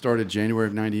 I started January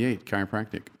of 98,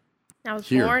 chiropractic. I was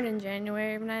Here. born in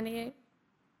January of 98.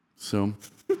 So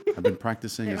I've been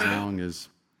practicing as long as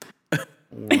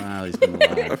Riley's been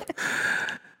alive.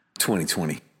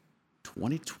 2020.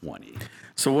 2020.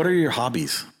 So what are your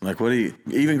hobbies? Like, what do you,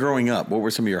 even growing up, what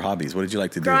were some of your hobbies? What did you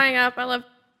like to do? Growing up,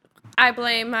 I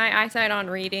blame my eyesight on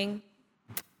reading.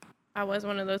 I was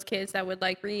one of those kids that would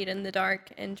like read in the dark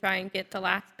and try and get the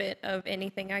last bit of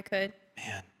anything I could.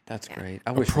 Man, that's great.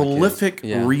 I A wish my kids- prolific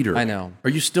Yeah, reader. I know. Are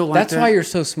you still like That's that? why you're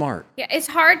so smart. Yeah, it's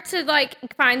hard to like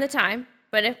find the time,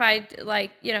 but if I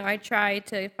like, I try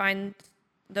to find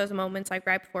those moments like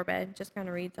right before bed, just kind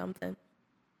of read something.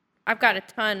 I've got a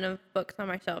ton of books on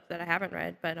my shelf that I haven't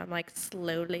read, but I'm like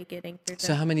slowly getting through So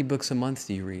them. how many books a month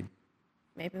do you read?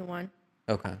 Maybe one,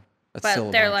 Okay. That's still but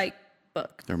a they're bunch. like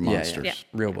books. They're Yeah, monsters. yeah.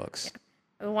 Real books.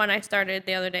 The one I started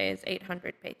the other day is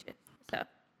 800 pages. So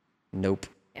Nope.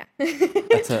 yeah.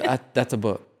 That's a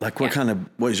book. Like what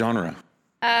genre?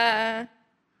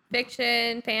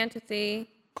 Fiction, fantasy,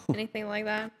 anything like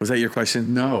that. Was that your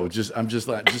question? No, I'm just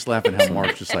laughing how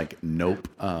Mark's just like, nope.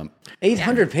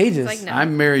 800 pages. Like no.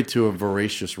 I'm married to a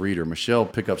voracious reader. Michelle,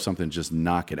 pick up something, just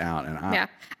knock it out, and Yeah.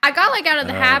 I got like out of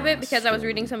the habit because I was so-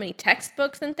 reading so many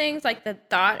textbooks and things. Like the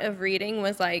thought of reading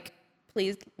was like,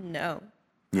 please no.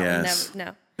 Yes.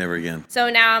 No. Never again. So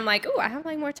now I'm like, oh, I have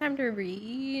like more time to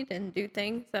read and do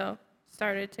things. So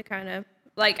started to kind of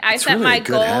like I It's set really my a good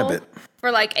goal habit.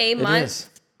 for like a month, is.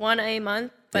 one a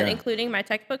month. But Yeah. including my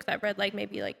textbooks, I've read like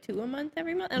maybe like 2 a month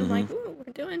every month. And I'm like, ooh,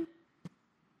 we're doing.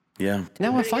 Yeah.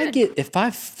 Now, if I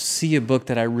see a book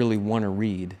that I really want to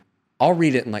read, I'll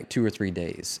read it in like 2 or 3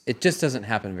 days. It just doesn't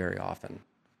happen very often.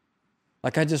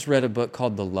 Like I just read a book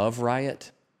called The Love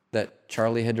Riot that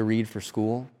Charlie had to read for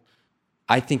school.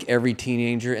 I think every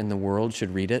teenager in the world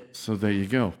should read it so there you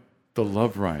go. The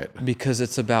Love Riot. because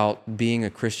it's about being a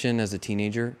Christian as a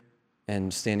teenager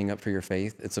and standing up for your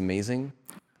faith. It's amazing.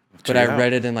 But Check I it out.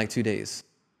 read it in like 2 days.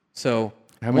 So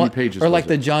How many pages Or was like it?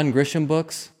 the John Grisham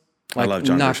books. I Like love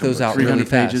John knock Grisham those books. out really 300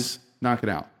 fast. pages. Knock it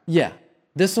out. Yeah.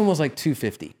 This one was like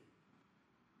 250.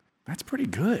 That's pretty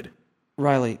good.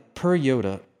 Riley, per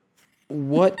Yoda,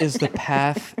 what is the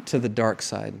path to the dark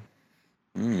side?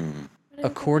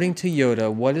 According to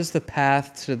Yoda, what is the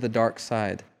path to the dark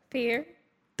side? Fear.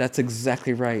 That's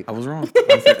exactly right. I was wrong.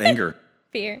 I said anger.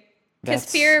 Fear. Because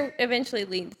That's- fear eventually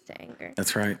leads to anger.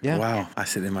 That's right. Yeah. Wow. I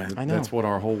said in my I know. That's what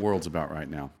our whole world's about right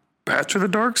now. path to the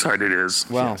dark side it is.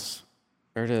 Wow. Yes.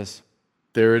 There it is.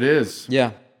 There it is.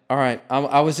 Yeah. All right. I'm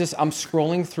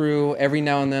scrolling through. Every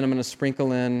now and then I'm going to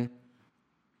sprinkle in.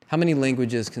 How many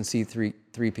languages can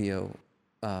C3PO?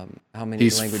 How many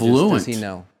He's languages fluent. does he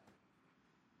know?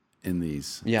 In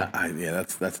these. Yeah. Yeah,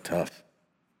 that's tough.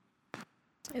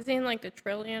 Is he in like the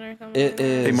trillion or something? It like that?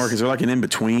 is. Hey, Mark, is there like an in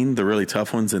between the really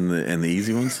tough ones and the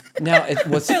easy ones? Now,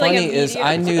 what's Like a funny is medium.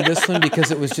 I knew this one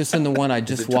because it was just in the one I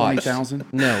just it watched. 20,000?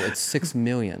 No, it's 6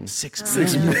 million. 6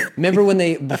 Remember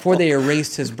when before they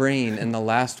erased his brain in the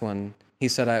last one, he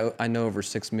said, I know over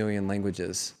 6 million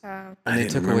languages. Wow. And they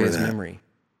didn't took away remember his that. memory.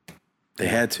 They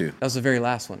had to. That was the very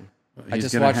last one. I He's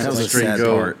just gonna watched have it. That to was a straight sad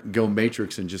go part. go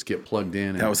Matrix and just get plugged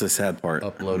in. That was the sad part.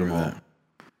 Upload them Remember all. that.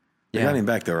 They Yeah. got him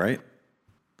back though, right?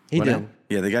 He What did. now?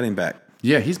 Yeah, they got him back.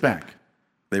 Yeah, he's back.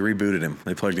 They rebooted him.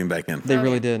 They plugged him back in. They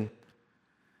really did.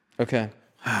 Okay.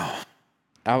 Wow.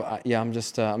 I'm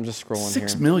just scrolling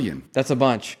 6 here. million. That's a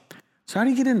bunch. So how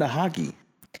do you get into hockey?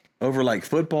 Over like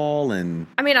football and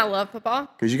I mean, I love football.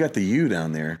 because you got the U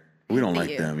down there. We don't The like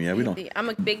U. them. Yeah, we don't. I'm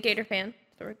a big Gator fan,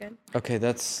 so we're good. Okay,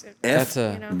 that's F,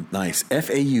 a nice.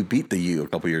 FAU beat the U a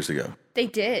couple years ago. They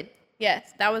did.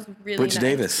 Yes, that was really Butch nice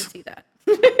Davis. to see that.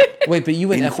 wait, but you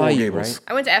went In Coral FIU, Gables. right?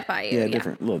 I went to FIU. Yeah,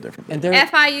 different, a little different. And they're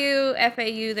FIU,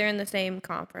 FAU, they're in the same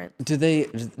conference. do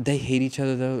they hate each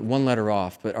other though? One letter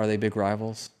off, but are they big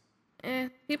rivals?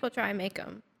 People try and make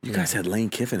them. You guys had Lane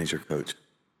Kiffin as your coach.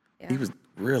 He was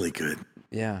really good.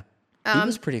 Yeah. He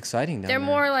was pretty exciting down They're there.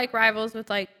 more like rivals with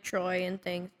like Troy and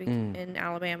things in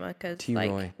Alabama because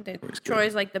T-Roy. like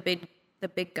Troy's like the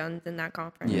big guns in that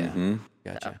conference. Yeah.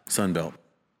 Gotcha. Sun Belt.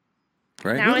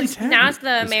 Right? Now Willie it's Taggart it's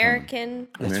the is American.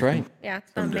 That's right. Yeah,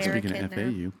 it's the American. Speaking of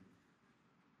now.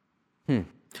 FAU.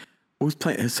 Who's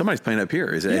playing? Somebody's playing up here.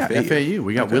 Is it Yeah, FAU? FAU.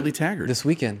 We got Willie Taggart. This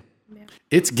weekend.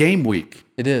 It's game week.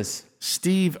 It is.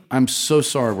 Steve, I'm so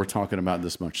sorry we're talking about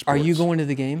this much Are sports. you going to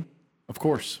the game? Of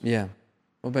course. Yeah.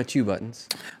 What about you, Buttons?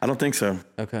 I don't think so.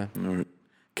 Okay. Or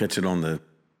catch it on the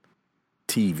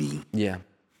TV Yeah.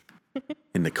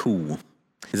 in the cool.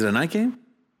 Is it a night game?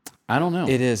 I don't know.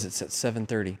 It is. It's at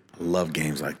 7:30. I love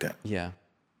games like that. Yeah.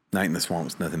 Night in the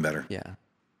Swamp's nothing better. Yeah.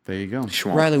 There you go.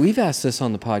 Swamp. Riley, we've asked this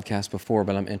on the podcast before,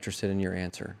 but I'm interested in your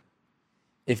answer.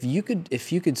 If you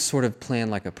could sort of plan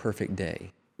like a perfect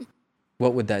day,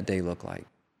 what would that day look like?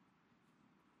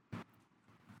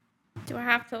 Do I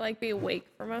have to like be awake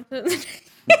for most of the day?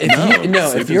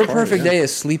 If sleep your is part of it, perfect yeah. day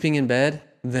is sleeping in bed,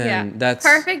 then that's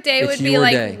perfect day it's would be your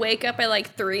like day. wake up at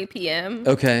like 3 p.m.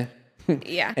 Okay.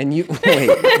 Yeah. And you wait.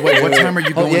 What time are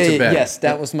you going to bed? Yes,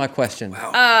 that was my question.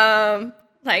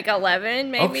 Like 11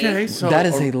 maybe. Okay, so That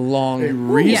is a long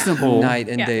reasonable night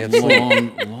and Yeah. day of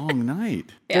sleep. long night.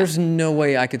 Yeah. There's no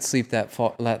way I could sleep that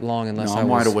long unless No, I I'm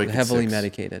wide was awake at heavily 6.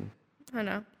 medicated. I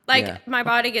know. Like Yeah. my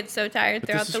body gets so tired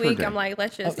throughout this the is her week. day. I'm like,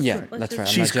 let's just. yeah, let's that's just- right.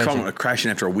 I'm She's not judging.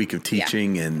 crashing after a week of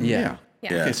teaching and Yeah. Yeah.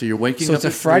 Yeah. Okay, so you're waking So up it's a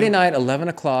at Friday 3. night, 11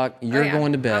 o'clock. You're Oh, yeah.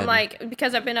 going to bed. I'm like,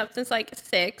 because I've been up since like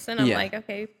 6, and I'm Yeah. like,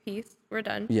 okay, peace, we're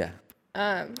done. yeah.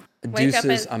 Wake up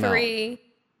Deuces, at I'm out. 3.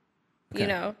 Okay. You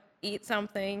know, eat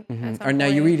something. at some Or now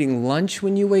you point. eating lunch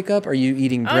when you wake up? Or are you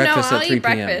eating Oh breakfast no, I'll at 3 eat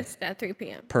p.m.? breakfast at 3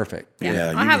 p.m. Perfect. Yeah, you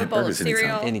I'll can have a eat bowl of breakfast anytime.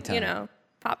 cereal. Anytime. You know,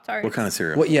 Pop-Tarts. What kind of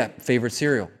cereal? What? Yeah. Favorite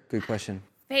cereal? Good question.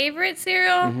 Favorite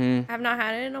cereal? Mm-hmm. I've not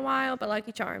had it in a while, but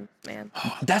Lucky Charms, man.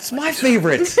 That's my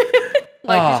favorite.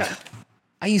 Lucky Charms.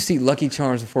 I used to eat Lucky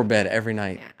Charms before bed every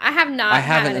night. Yeah. I have not. I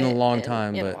haven't had in a it long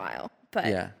time, in but a while. But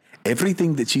Yeah.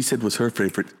 Everything that she said was her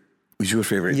favorite was your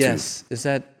favorite Yes. Is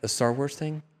that a Star Wars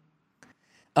thing?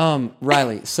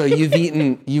 Riley, so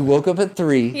you woke up at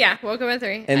 3 yeah, woke up at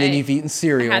 3. and then I you've eaten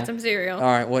cereal. had some cereal. All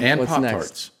right, And what's Pop next?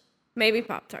 Tarts. Maybe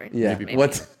Pop-Tarts. Yeah. Maybe.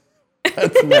 What's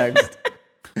next?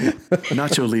 too.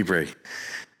 Nacho Libre.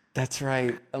 That's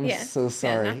right. I'm Yeah. so Yeah,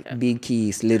 sorry. nacho. Big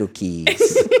keys, little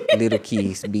keys. Little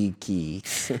keys, big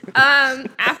keys.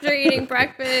 After eating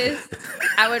breakfast,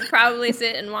 I would probably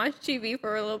sit and watch TV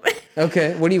for a little bit.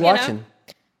 Okay, what are you know? watching?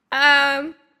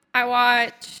 I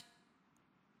watch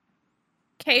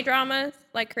K-dramas,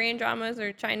 like Korean dramas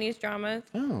or Chinese dramas,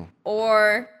 Oh.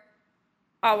 or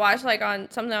I'll watch like on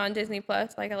something on Disney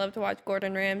Plus. Like I love to watch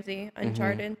Gordon Ramsay,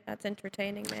 Uncharted. That's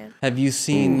entertaining, man. Have you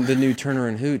seen the new Turner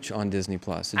and Hooch on Disney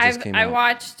Plus? It just came I out.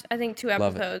 watched I think 2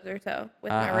 Love it. episodes or so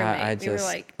with my roommate. We were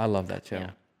like, I love that show. Yeah.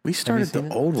 We started seen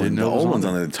the it? old one. Didn't The know it was old on one's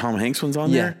there. on there. The Tom Hanks one's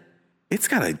on Yeah. there. It's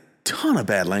got a ton of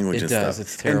bad language It and does. stuff.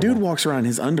 It's and dude terrible. walks around in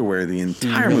his underwear the It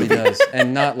entire really movie. does,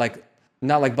 and not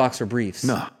like boxer briefs.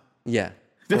 No. Yeah,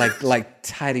 like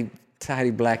tidy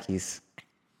blackies,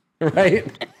 right?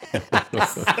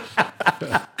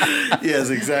 Yes,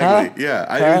 exactly.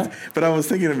 Yeah. But I was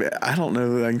thinking of it. I don't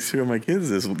know that I can show my kids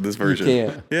this version. You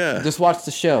can't. Yeah. Just watch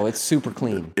the show. It's super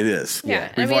clean. It is. yeah.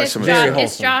 We've I mean, watched it's, some of Very it. it's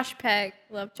wholesome. Josh Peck.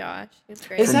 Love Josh. He's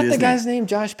great. Is From that the Disney. guy's name,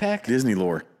 Josh Peck? Disney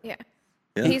lore. Yeah.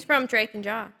 Yeah. He's from Drake and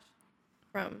Josh.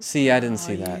 From See, I didn't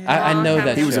see that. I know Long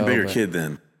that He was a show, bigger but- kid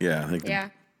then. Yeah. I think yeah.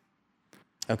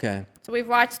 Okay. So we've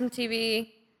watched some TV.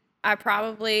 I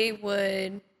probably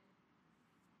would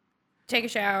take a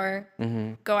shower,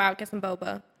 go out, get some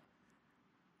boba.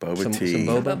 Boba Some tea.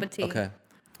 boba. Boba tea. Okay.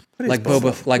 What is like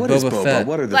Boba- like What is Boba Fett.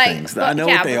 What are the Like, things? but- I know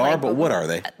yeah, what they but are, like but Boba. what are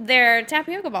they? They're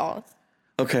tapioca balls,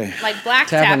 Okay. like black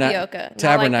tapioca, not like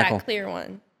Tabernacle. that clear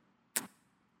one.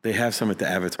 They have some at the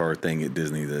Avatar thing at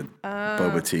Disney, the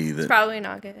boba tea. It's That probably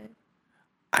not good.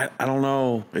 I don't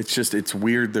know. It's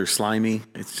weird. They're slimy.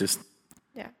 It's just,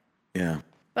 Yeah, yeah.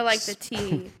 but like the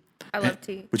tea, I love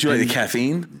tea. Would you like the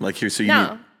caffeine? Like here, so you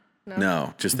No, need,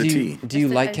 no, just the Do tea. you Just the-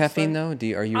 like I just caffeine love-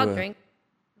 though? Are you? I'll drink,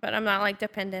 but I'm not like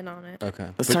dependent on it. Okay.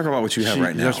 Let's talk about what you have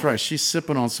right now. That's right. She's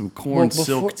sipping on some corn Well,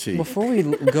 silk tea. Before we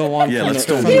go on, Yeah, from let's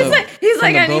the, go. from He's the- like,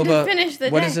 from I the need to boba- finish the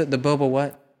What day. is it? The boba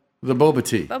what? the boba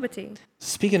tea. Boba tea.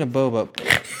 Speaking of boba,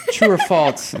 true or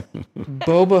false?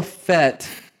 Boba Fett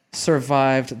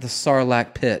survived the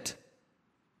Sarlacc pit.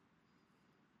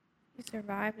 He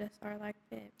survived a Sarlacc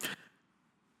pit.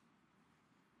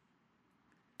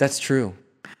 That's true.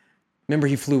 Remember,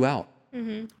 he flew out.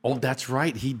 Oh, that's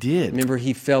right. He did. Remember,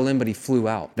 he fell in, but he flew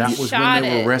out. That was Shot when they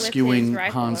it were with rescuing his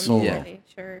rifle, Han I'm Solo. Yeah. pretty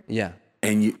sure. Yeah.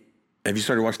 And have you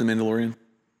started watching The Mandalorian?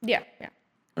 Yeah.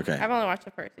 Okay. I've only watched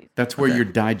the first season. That's where you're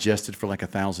digested for like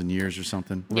 1,000 years or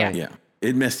something. Yeah. Yeah.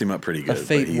 It messed him up pretty A good.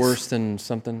 fate but he's- worse than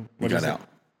something. He What got is it? out.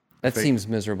 That seems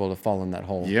miserable to fall in that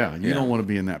hole. Yeah, you Yeah. don't want to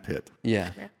be in that pit.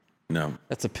 Yeah. No,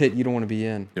 That's a pit you don't want to be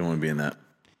in. don't want to be in that.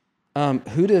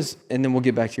 Who does, and then we'll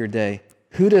get back to your day.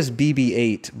 Who does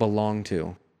BB-8 belong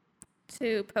to?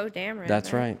 To Poe Dameron.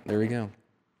 That's right. There we go.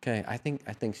 Okay, I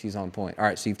think she's on point. All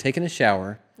right, so you've taken a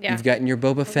shower. Yeah. You've gotten your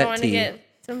Boba I'm Fett going to tea. get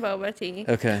some boba tea.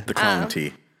 Okay. The clone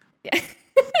tea.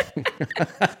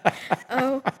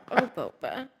 Oh,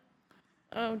 Boba.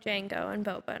 Oh, Django and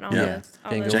Boba and all Yeah. those.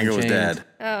 All Django those. Django was Chains. dad.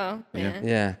 Oh, man.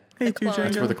 Yeah. The clone.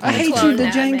 That's where the I clone hate you, Clone the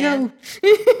that, Django.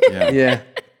 man. Yeah.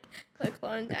 The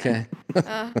clone dad.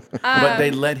 Okay. But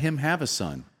they let him have a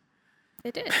son.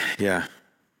 They did. Yeah.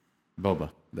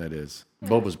 Boba, that is.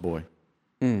 Boba's boy.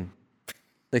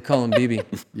 They call him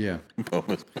BB. Yeah.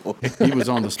 Boba's boy. He was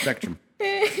on the spectrum.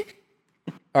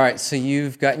 All right, so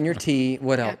you've gotten your tea.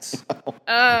 What else?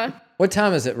 What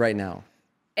time is it right now?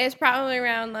 It's probably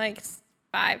around like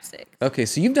 5, 6. Okay,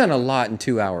 so you've done a lot in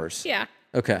 2 hours. Yeah.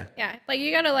 Okay. Yeah. Like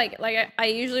you gotta like I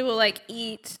usually will like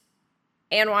eat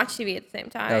and watch TV at the same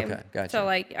time. Okay, gotcha. So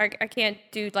like I can't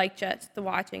do like just the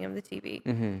watching of the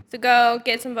TV. So go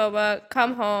get some boba,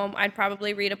 come home. I'd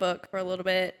probably read a book for a little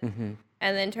bit, and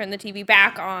then turn the TV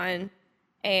back on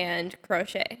and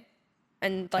crochet,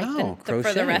 and like for the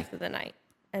crochet. rest of the night,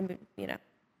 and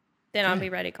then I'll be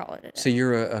ready to call it a day. So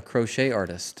you're a crochet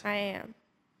artist. I am.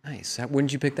 Nice. When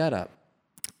did you pick that up?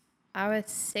 I was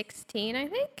 16, I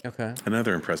think. Okay.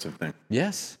 Another impressive thing.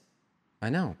 Yes, I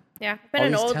know. Yeah, I've been All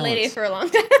an these old lady talents. for a long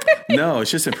time. No, it's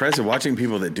just impressive watching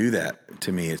people that do that.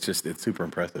 To me, it's super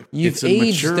impressive. You've It's a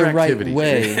aged mature the right activity.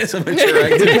 way. It's a mature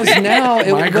activity. Because now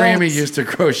it My Grammy works. used to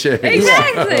crochet.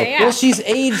 Exactly. Yeah. Well, she's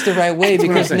aged the right way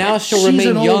because saying. now she'll She's remain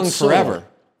an old young soul. forever.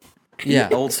 Yeah.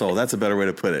 Old soul. That's a better way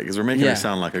to put it because we're making Yeah. her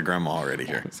sound like a grandma already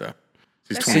here. So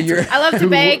she's So 23. you're- I love to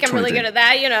bake. I'm really 23. good at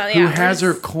that. Yeah. Who has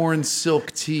her corn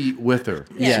silk tea with her?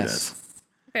 Yes.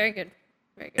 Very good.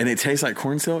 Very good. And it tastes like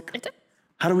corn silk? It does.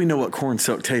 How do we know what corn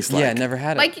silk tastes like? Yeah, never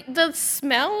had it. Like the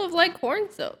smell of like corn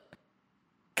silk.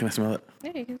 Can I smell it?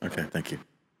 Yeah, you can Okay, thank you.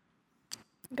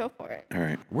 go for it. All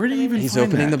right. Where do you even He's find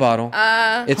opening that? the bottle.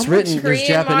 It's written. There's Korean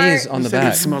Japanese Mart. on the It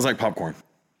back. smells like popcorn.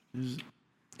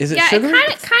 Is it Yeah, sugar?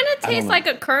 it kind of tastes like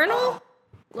a kernel,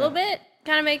 a little bit.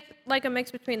 Kind of makes like a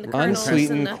mix between the kernels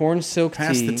Unsweetened and the. corn silk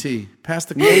Pass tea, the tea. Pass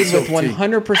the corn made silk with tea.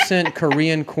 100%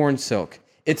 Korean corn silk.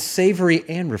 It's savory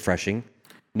and refreshing.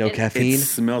 No caffeine. It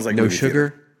smells like no movie sugar.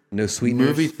 theater. No sweeteners.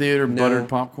 Movie theater no buttered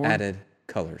popcorn? Added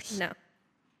colors. No,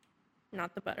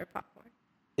 not the butter popcorn.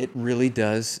 It really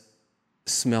does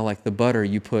smell like the butter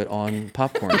you put on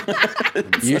popcorn.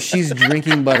 She's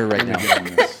drinking butter right now.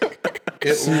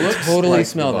 It looks Totally like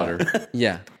smell butter. that.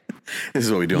 Yeah. This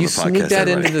is what we do on You the podcast. sneak that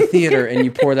everybody. into the theater and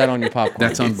you pour that on your popcorn.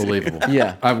 That's unbelievable.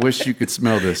 Yeah. I wish you could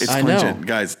smell this. It's I know. pungent.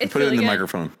 Guys, It's put it in really the good.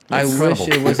 microphone. I wish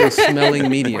incredible. it was a smelling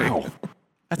medium.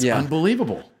 That's Yeah.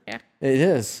 unbelievable. Yeah. It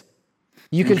is.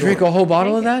 You can drink a whole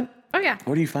bottle of that? Oh yeah.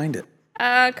 Where do you find it?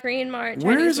 Korean Mart. Chinese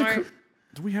Where is a? Mart.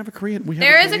 Do we have a Korean? We have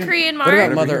There is a Korean What about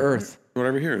Mart. Mother Earth?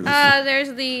 Whatever here.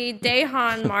 There's the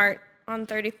Daehan Mart on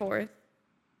 34th.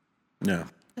 No.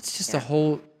 That's just a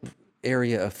whole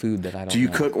area of food that I don't Do you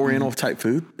know. cook Oriental type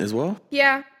food as well?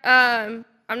 Yeah. I'm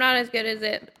not as good as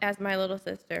it as my little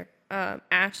sister.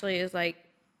 Ashley is like,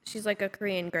 she's like a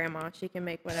Korean grandma. She can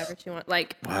make whatever she wants.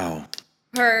 Like Wow.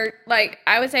 her, like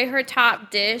I would say her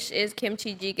top dish is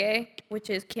kimchi jjigae, which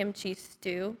is kimchi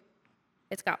stew.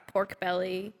 It's got pork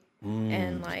belly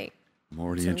and like I'm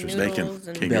already some interested. Bacon. noodles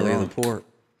and Can't go Belly wrong. of the pork.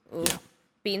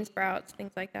 bean sprouts,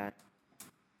 things like that.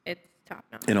 It's top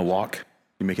notch. In a wok?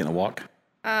 You make it in a wok?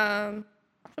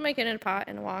 She'll make it in a pot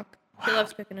in a wok. She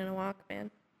loves cooking in a wok, man.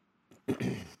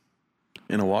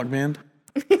 In a wok band?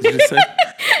 Did you just say?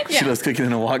 She loves cooking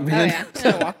in a wok Oh band? yeah,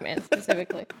 in a wok, man,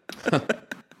 specifically.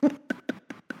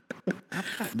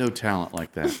 No talent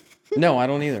like that. No, I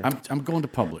don't either. I'm going to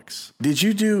Publix. Did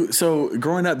you do, so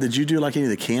growing up, did you do like any of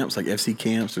the camps, like FC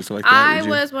camps or stuff like that? I Did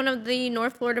you? was one of the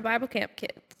North Florida Bible Camp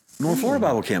kids. North Florida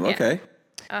Bible camp, okay.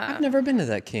 I've never been to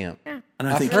that camp. Yeah. And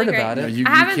I I've think heard Really about great. it. You, I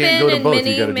you haven't can't been go to in both. many,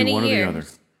 You got to do many one years. or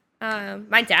the other.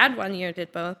 My dad one year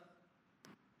did both.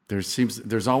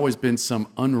 There's always been some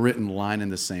unwritten line in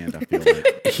the sand. I feel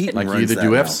like Heaton like you runs either that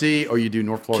do now. FC or you do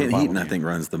North Florida. Kent Bible Heaton, I Camp. think,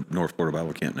 runs the North Florida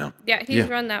Bible camp now. Yeah, he's Yeah.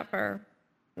 run that for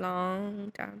a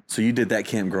long time. So you did that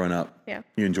camp growing up? Yeah.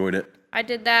 You enjoyed it? I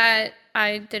did that.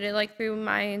 I did it like through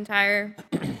my entire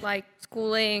like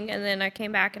schooling, and then I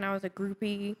came back and I was a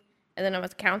groupie, and then I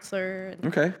was a counselor. And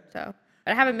Okay. So,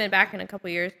 but I haven't been back in a couple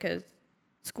years because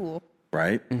school.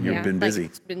 Right? You've Yeah, been like, busy.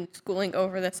 it's been schooling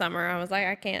over the summer. I was like,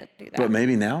 I can't do that. But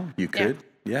maybe now you could.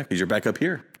 Yeah, because you're back up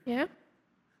here. Yeah.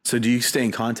 So do you stay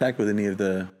in contact with any of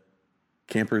the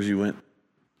campers you went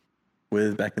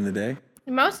with back in the day?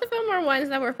 Most of them are ones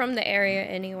that were from the area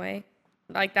anyway,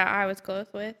 like that I was close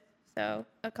with. So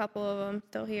a couple of them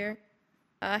still here.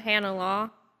 Hannah Law,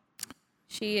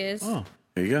 she is, Oh,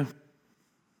 There you go.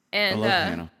 and I love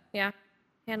Hannah. yeah,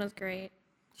 Hannah's great.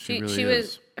 She She really was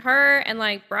is. her and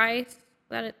like Bryce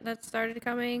that started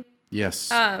coming. yes.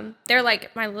 They're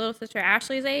like my little sister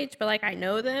Ashley's age, but like I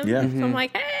know them. Yeah. So I'm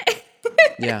like, hey.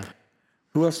 Yeah.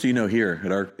 Who else do you know here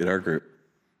at our group?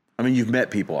 I mean, you've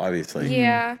met people, obviously.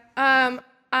 Yeah.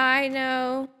 I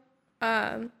know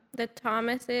the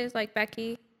Thomases, like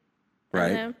Becky. Right?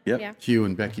 Them. Yep. Yeah. Hugh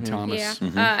and Becky Thomas.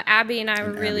 Yeah. Abby and I were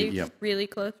And really, Abby, yep. really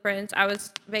close friends. I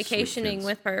was vacationing kids.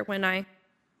 with her when I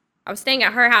was staying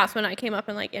at her house when I came up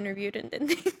and like interviewed and did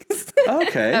things.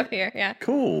 Okay. Up here, yeah.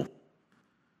 Cool.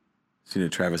 So you know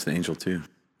Travis and Angel too.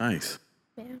 Nice.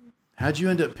 Yeah. How'd you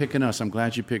end up picking us? I'm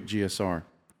glad you picked GSR.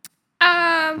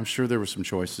 I'm sure there were some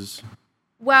choices.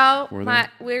 Well, Were there?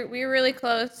 we're really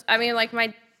close. I mean, like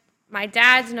my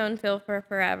dad's known Phil for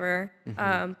forever,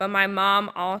 but my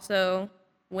mom also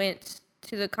went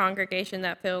to the congregation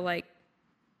that Phil like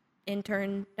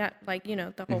interned at, like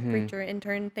the whole preacher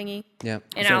intern thingy. Yeah.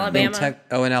 In Alabama.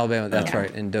 In Alabama. That's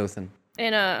right. In Dothan.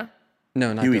 In No,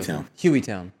 not Hueytown. Dothan.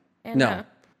 Hueytown. And, No.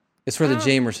 It's where the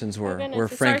Jamersons were, goodness, where it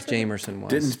Frank starts with- Jamerson was.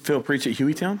 Didn't Phil preach at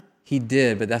Hueytown? He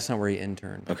did, but that's not where he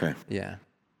interned. Okay. Yeah.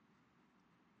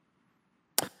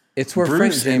 It's where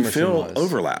Bruce Frank and Jamerson Phil was.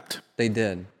 overlapped. They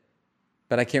did.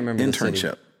 But I can't remember the Internship.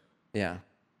 city. Yeah.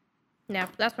 yeah,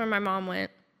 that's where my mom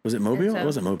went. Was it Mobile? So- It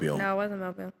wasn't Mobile. No, it wasn't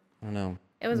Mobile. I don't know.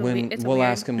 It was it's we'll weird,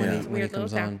 ask him when Yeah. he, when he weird little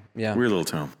comes town. on. Yeah. Weird little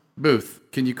town. Booth,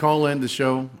 can you call in the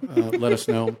show? Let us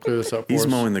know. Clear this up for He's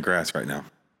us. mowing the grass right now.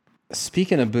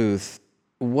 Speaking of Booth,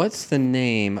 what's the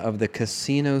name of the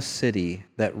casino city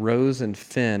that Rose and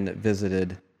Finn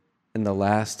visited in The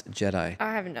Last Jedi?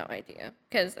 I have no idea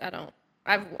because I don't.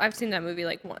 I've seen that movie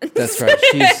like once. That's right.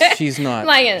 She's not.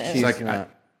 Like it. She's Like, not.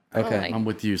 Okay. I'm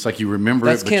with you. It's like you remember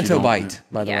That's it, but you Canto don't- Bite,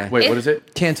 by the Yeah. way. Wait, what is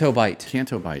it? Canto Bite.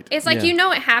 Canto Bite. It's like Yeah. you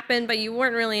know it happened, but you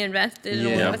weren't really invested in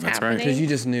Yeah, what was that's right. happening. Because you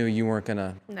just knew you weren't going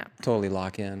to No. totally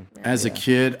lock in. As a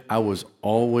kid, I was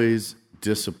always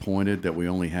disappointed that we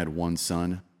only had one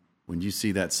son. When you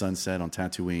see that sunset on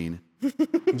Tatooine,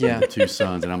 Yeah. two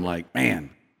sons, and I'm like,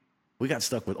 man, we got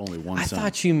stuck with only one I son.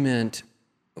 thought you meant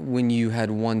when you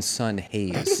had one son,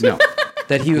 Hayes. No,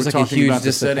 That he was we're like a talking huge about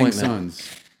the setting disappointment.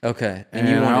 suns. Okay. And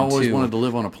you I wanted always two. wanted to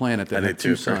live on a planet that I had did two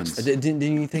too first. sons. Didn't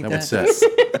you think That that? would set.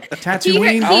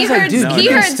 Tatooine. I was like, dude, No, you he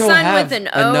can heard still son have with an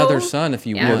O. another son if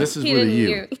you Yeah, want. this is he with a didn't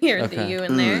U. hear Okay. the U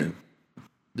in there.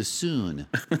 The soon.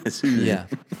 Yeah.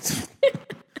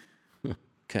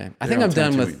 Okay. I think on I'm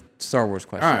done Tatooine. with Star Wars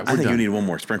questions. All right, I we're think done. you need one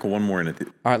more. Sprinkle one more in it. All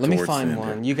right, let me towards the find end one.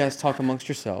 here. You guys talk amongst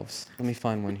yourselves. Let me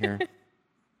find one here.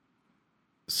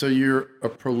 So you're a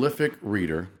prolific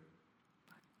reader.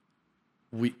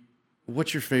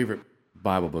 What's your favorite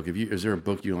Bible book? Is there a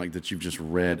book you like that you've just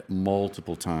read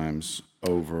multiple times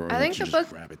over? Or I think that the you book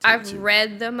just gravitate I've to?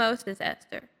 read the most is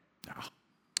Esther.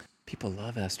 People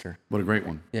love Esther. What a great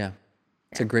one. Yeah.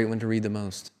 It's a great one to read the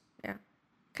most. Yeah.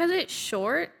 Because it's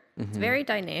short, it's very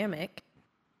dynamic.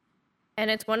 And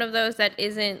it's one of those that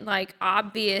isn't like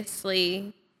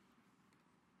obviously,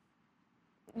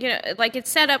 like it's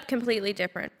set up completely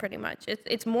different pretty much.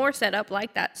 It's more set up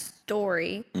like that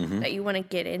story that you want to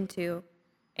get into.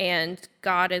 And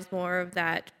God is more of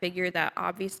that figure that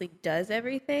obviously does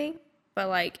everything. But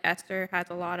like Esther has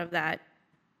a lot of that,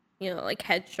 like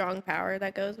headstrong power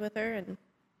that goes with her. And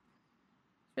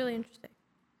it's really interesting.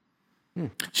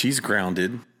 She's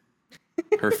grounded.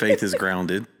 Her faith is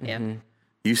grounded. Yeah.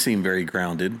 You seem very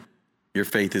grounded. Your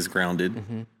faith is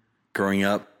grounded. Growing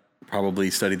up, probably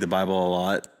studied the Bible a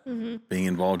lot. Being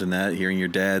involved in that,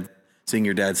 seeing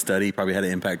your dad study probably had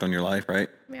an impact on your life, right?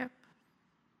 Yeah.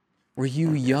 Were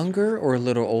you younger or a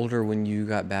little older when you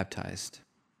got baptized?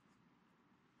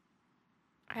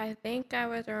 I think I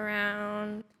was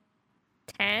around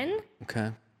 10. Okay.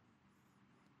 I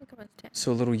think I was 10.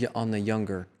 So a little on the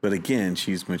younger. But again,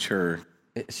 she's mature.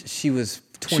 She was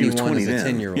She was 21 20 as a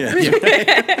then. 10-year-old.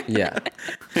 Yeah.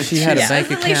 Yeah. She had a bank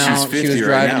She's account. She 50 was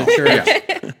right driving now. to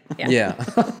church.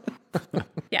 Yeah.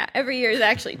 Yeah, every year is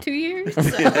actually 2 years. So.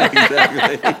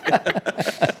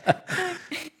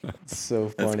 So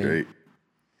That's funny. great.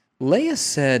 Leia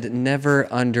said never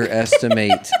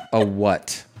underestimate a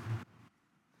what?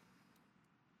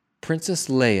 Princess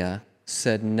Leia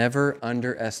said never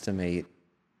underestimate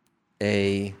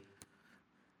a...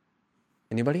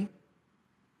 Anybody?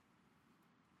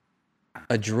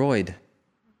 A droid.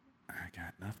 I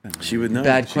got nothing. She would know.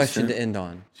 Bad She question sent- to end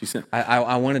on. She sent.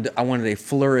 I wanted a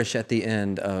flourish at the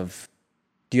end of...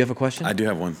 Do you have a question? I do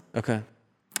have one. Okay.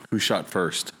 Who shot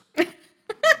first?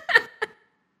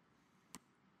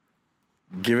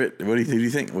 Give it. Who do you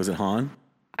think? Was it Han?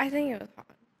 I think it was Han.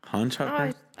 Han shot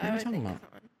first. I would talking think about? it's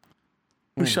Han.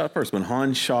 Who shot first? When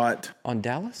Han shot On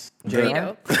Dallas?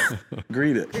 Greedo.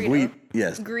 Greedo.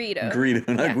 Yes. Greedo. Greedo,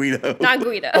 not Yeah. Guido. Not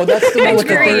Guido. Oh, that's the one with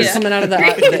the Greedo. birds coming out of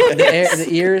the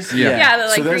ears? Yeah. Yeah, the,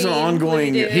 like, So there's an green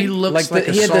ongoing- blue dude. He looks like, the-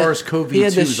 a he had the- SARS-CoV-2 he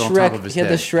had the is on top Shrek- of his he had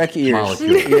head. the Shrek ears.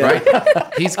 Molecule, Yeah.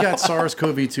 right? He's got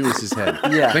SARS-CoV-2 as his head.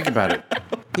 Yeah. Think about it.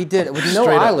 He did with no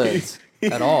Straight up. eyelids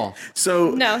at all.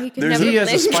 So No, he could there's never He has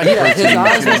a blink. spike Yeah, his protein.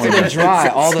 eyes must have been dry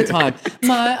all the time.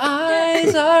 My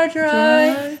eyes are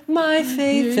dry. My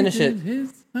faith. Finish it.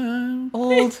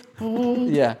 Old.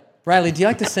 Yeah. Riley, do you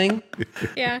like to sing?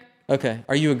 Yeah. Okay.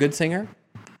 Are you a good singer?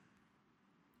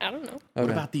 I don't know. What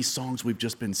Okay. about these songs we've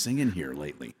just been singing here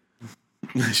lately?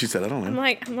 She said, I don't I'm know.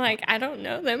 like, I don't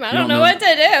know them. I You don't know what to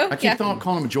do. I keep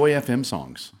calling them Joy FM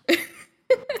songs.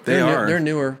 They're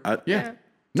newer. Yeah.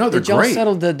 No, they're Did y'all great.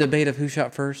 settle the debate of who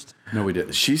shot first? No, we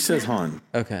didn't. She says Han.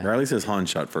 Okay. Riley says Han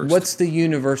shot first. What's the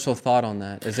universal thought on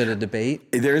that? Is it a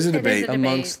debate There is a debate. debate.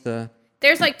 amongst the?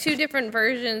 There's like two different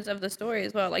versions of the story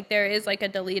as well. Like there is like a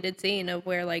deleted scene of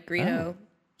where like Greedo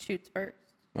shoots first,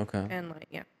 Okay. and like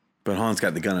yeah. But Han's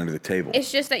got the gun under the table.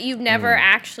 It's just that you never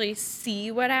actually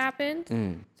see what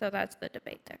happened. So that's the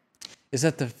debate there. Is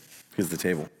that the Here's the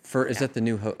table. Is that the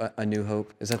A New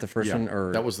Hope? Is that the first Yeah, one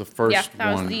or that was the first Yeah,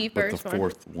 that was one, the but the first one.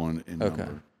 fourth one in okay?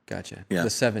 number. Gotcha. Yeah.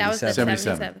 The That was the 77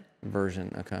 77.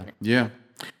 version. Okay. Yeah.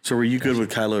 So were you good with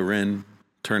Kylo Ren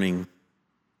turning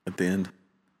at the end?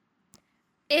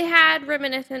 It had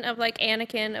reminiscent of like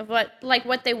Anakin of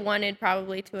what they wanted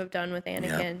probably to have done with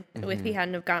Anakin if he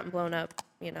hadn't have gotten blown up.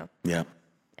 You know. Yeah.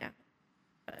 Yeah.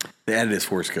 They added his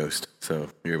Force Ghost, so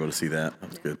you're able to see that. That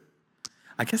was good.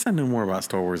 I guess I know more about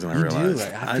Star Wars than I You do. realized.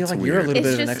 I feel That's like weird. you're a little It's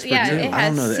bit of an just expert yeah. too. It I has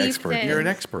don't know the seeped expert. in. You're an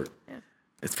expert.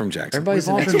 It's from Jackson. Everybody's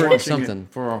an We've all been expert at watching it something.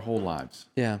 for our whole lives.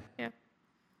 Yeah. Yeah. I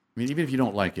mean, even if you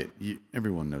don't like it,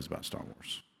 everyone knows about Star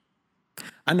Wars.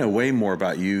 I know way more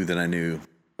about you than I knew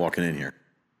walking in here.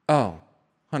 Oh,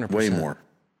 100%. Way more.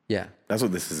 Yeah. That's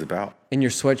what this is about. And your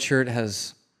sweatshirt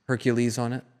has Hercules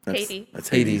on it. That's, Hades. That's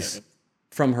Hades.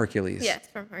 From Hercules. Yes,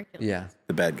 from Hercules. Yeah.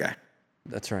 the bad guy,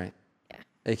 That's right. Yeah.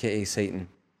 AKA Satan.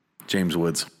 James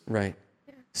Woods. Right.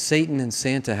 Satan and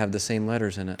Santa have the same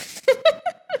letters in it.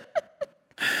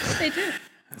 They do.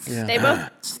 Yeah. They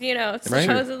both, you know,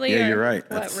 supposedly Yeah, are, you're right. What,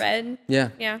 That's- red? Yeah.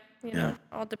 Yeah. You know, Yeah.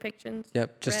 all depictions.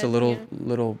 Yep. Just red, a little yeah.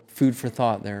 little food for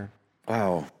thought there.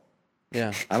 Wow.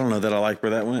 Yeah. I don't know that I like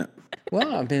where that went.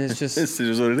 Well, I mean, it's just This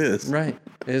is what it is. right.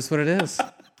 It is what it is.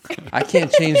 I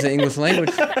can't change the English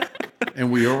language.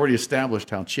 And we already established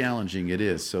how challenging it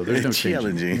is, so there's no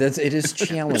changing. Challenging. It is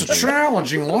challenging.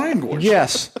 Challenging language.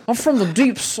 Yes, I'm from the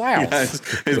deep south.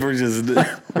 We're just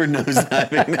we're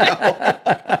nosediving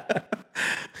now.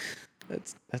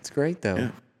 That's great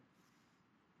though.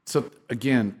 So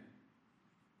again,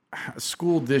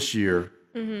 school this year,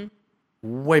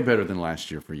 way better than last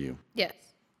year for you. Yes.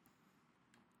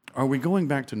 Are we going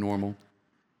back to normal?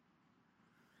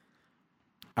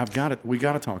 I've got it. We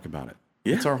got to talk about it.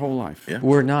 Yeah. It's our whole life. Yeah.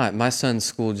 We're not. My son's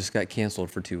school just got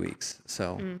canceled for 2 weeks,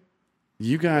 so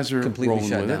You guys are Completely rolling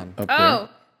shut with down. it up Oh,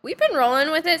 we've been rolling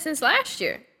with it since last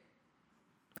year.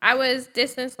 I was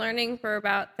distance learning for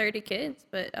about 30 kids,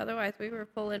 but otherwise we were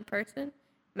full in person.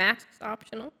 Masks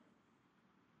optional.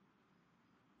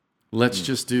 there. Let's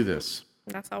just do this.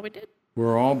 And that's all we did.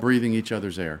 We're all breathing each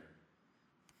other's air.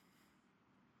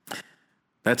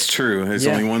 That's true. There's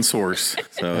Yeah. only one source.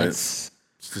 So it's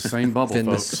it's It's the same bubble, been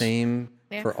folks. the same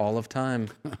Yeah. for all of time.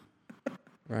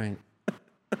 Right.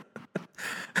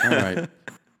 All right.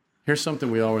 Here's something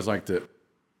we always like to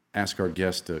ask our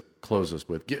guests to close us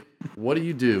with. What do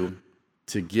you do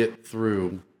to get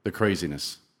through the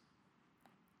craziness?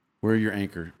 Where's your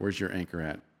anchor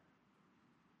at?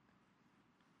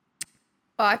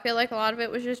 Well, I feel like a lot of it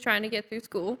was just trying to get through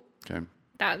school. Okay.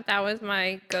 That was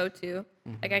my go-to.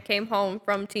 Like I came home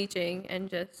from teaching and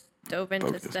just dove into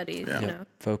Focus. studies. Yeah. You Yep. know,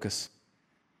 Focus.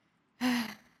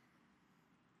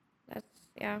 that's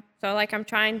yeah. So like I'm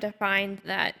trying to find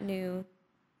that new,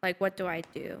 like what do I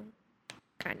do,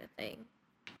 kind of thing.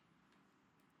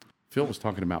 Phil was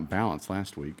talking about balance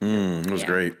last week. it was Yeah.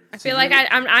 great. I feel like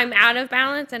I'm out of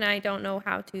balance and I don't know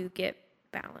how to get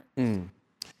balance.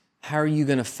 How are you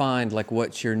going to find like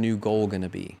what's your new goal going to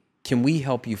be? Can we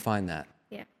help you find that?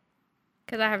 Yeah,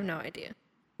 because I have no idea.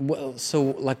 Well, so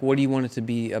like, what do you want it to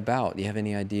be about? Do you have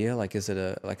any idea? Like, is it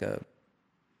a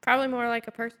Probably more like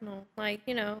a personal, like,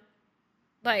 you know,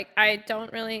 like I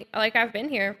don't really, like I've been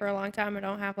here for a long time. I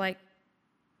don't have like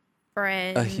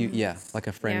friends. like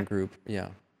a friend Yeah. group? Yeah.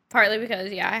 Partly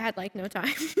because, yeah, I had like no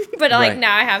time. But like Right.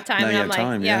 now I have time Now and you I'm have like,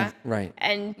 time, yeah. yeah. Right.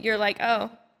 And you're like,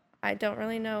 oh, I don't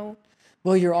really know.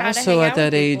 Well, you're How to also hang at out that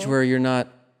with age people. where you're not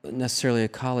necessarily a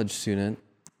college student,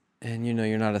 and you know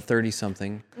you're not a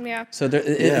 30-something. Yeah. So there,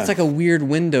 Yeah. it's like a weird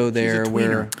window there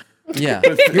where, yeah,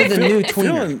 you're the new Phil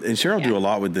tweener. and Cheryl do a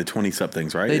lot with the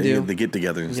 20-somethings, right? They do. They get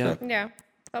together and Yeah. stuff. Yeah.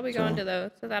 I'll be going to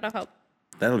those. So that'll help.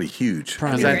 That'll be huge.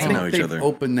 Prime Get time. to I know think each they've other.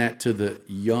 opened that to the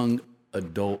young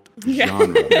adult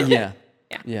genre. Yeah.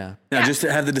 Yeah. Yeah. Now, just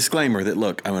to have the disclaimer that,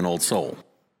 look, I'm an old soul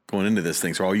going into this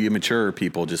thing. So all you mature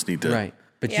people just need to Right.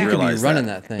 But Yeah. you could be realize running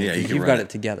that. that thing. Yeah, you 'cause can you've run got it. it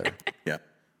together. Yeah.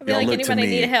 I'll be like, look to anybody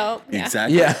me. need help? Yeah.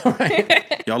 Exactly. Yeah.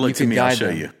 Right. Y'all look You to could me, I'll guide show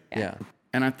them. you. Yeah.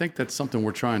 And I think that's something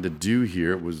we're trying to do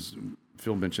here. It was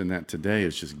Phil mentioned that today,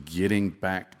 is just getting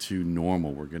back to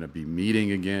normal. We're going to be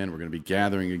meeting again. We're going to be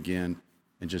gathering again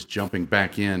and just jumping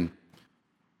back in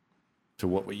to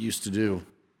what we used to do,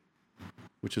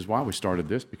 which is why we started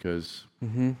this, because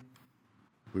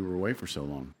we were away for so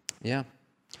long. Yeah.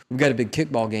 We've got a big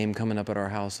kickball game coming up at our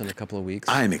house in a couple of weeks.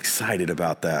 I'm excited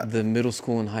about that. The middle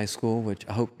school and high school, which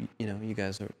I hope, you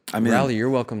guys are. I'm in. Riley, you're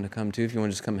welcome to come too if you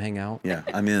want to just come hang out. Yeah,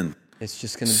 I'm in. It's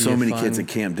just going to be So a many fun, kids at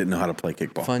camp didn't know how to play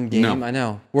kickball. fun game. No. I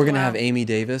know. We're going to Wow. have Amy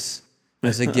Davis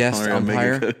as a guest Our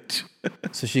mega umpire coach.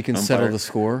 so she can settle Umpire. the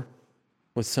score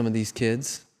with some of these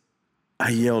kids. I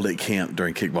yelled at camp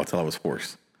during kickball till I was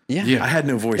hoarse. Yeah. Yeah. I had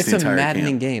no voice It's the a entire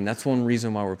maddening camp. game. That's one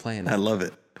reason why we're playing I it. love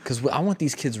it. Because I want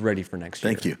these kids ready for next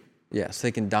year. Thank you. Yeah, so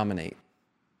they can dominate.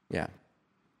 Yeah.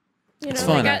 It's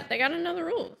fun. They got to know the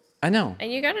rules. I know.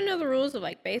 And you got to know the rules of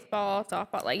like baseball,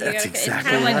 softball. Like That's it's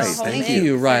exactly kind of like right. a whole Thank Thank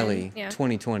you, mix. Riley, And, yeah.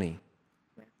 2020.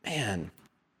 Man,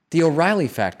 the O'Reilly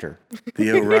factor.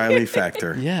 The O'Reilly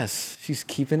factor. Yes, she's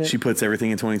keeping it. She puts everything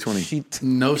in 2020. She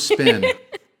No spin.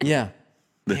 yeah,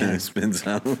 The spin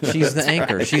zone. she's the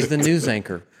anchor. She's the news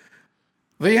anchor.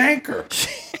 The anchor.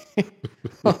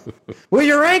 Will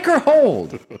your anchor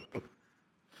hold?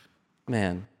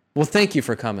 Man. Well, thank you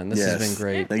for coming. This has been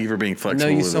great. Thank you for being I flexible.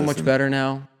 know you with so us much and- better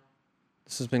now.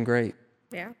 This has been great.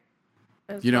 Yeah.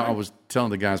 It was You know, fun. I was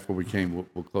telling the guys before we came,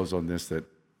 we'll close on this, that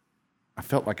I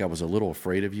felt like I was a little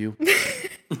afraid of you.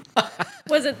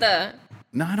 Was it the?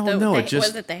 No, I don't know. It just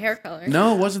was it the hair color?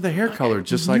 no, it wasn't the hair color.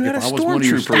 Just like You if had a I was one of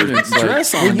your stormtrooper students, like,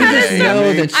 dress on You just today. know I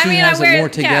mean, that she has it more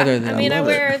together than I mean, I love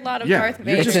wear it. a lot of Yeah, Darth you're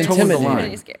Vader. just It's towing the intimidating. line.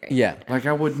 Really scary. Yeah. Like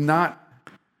I would not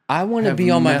I want to have be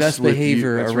on my messed best with you-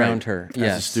 behavior that's around right, her. as a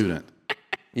Yes. student.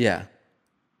 Yeah.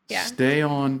 Yeah. Stay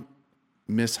on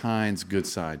Miss Hines' good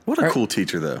side. What a cool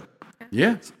teacher, though.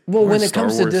 Yeah. Well, when Or it Star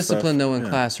comes to Wars discipline, stuff. though, in Yeah.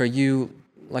 class, are you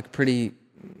like pretty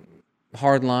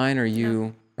hard line? Are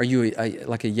you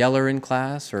like a yeller in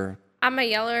class or? I'm a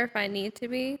yeller if I need to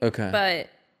be. Okay. But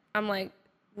I'm like,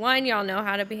 one, y'all know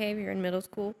how to behave. You're in middle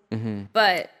school. Mm-hmm.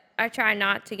 But I try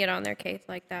not to get on their case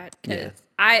like that Yeah.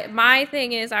 because my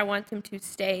thing is I want them to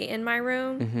stay in my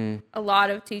room. Mm-hmm. A lot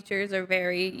of teachers are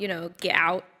very, get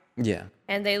out, Yeah.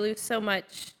 and they lose so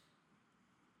much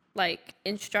like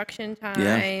instruction time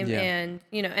Yeah. and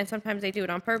and sometimes they do it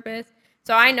on purpose.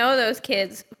 So I know those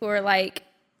kids who are like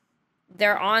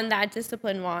they're on that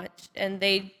discipline watch and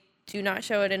they do not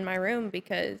show it in my room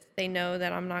because they know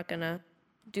that I'm not gonna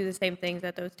do the same things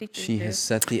that those teachers She do. has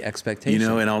set the expectation. You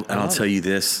know, and I'll I love tell it. you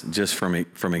this just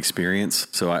from experience.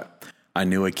 So I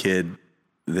knew a kid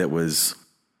that was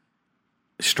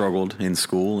struggled in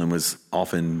school and was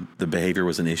often the behavior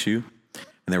was an issue.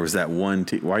 And there was that one.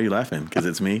 Why are you laughing? Because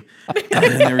it's me.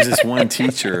 And there was this one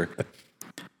teacher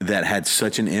that had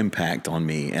such an impact on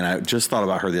me, and I just thought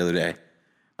about her the other day.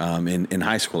 In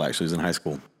high school, actually, I was in high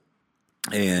school,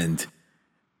 and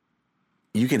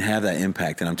you can have that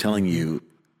impact. And I'm telling you,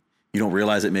 you don't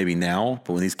realize it maybe now,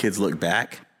 but when these kids look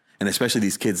back, and especially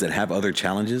these kids that have other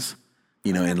challenges,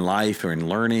 in life or in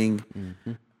learning,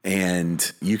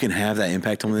 and you can have that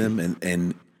impact on them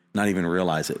and not even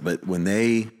realize it. But when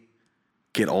they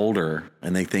get older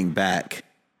and they think back,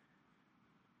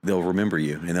 they'll remember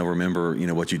you and they'll remember,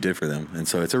 what you did for them. And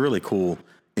so it's a really cool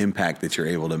impact that you're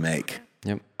able to make.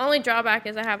 Yep. Only drawback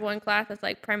is I have one class that's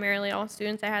like primarily all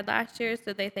students I had last year,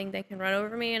 so they think they can run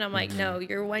over me, and I'm like, no,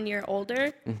 you're 1 year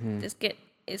older.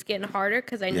 It's getting harder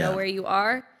because I know Yeah. where you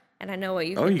are and I know what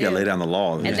you. Oh, can you got to do. lay down the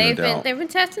law. And There's they've no doubt. been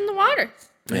testing the waters.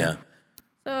 Yeah.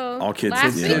 So All kids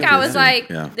last do. Yeah, week kids I was do. like,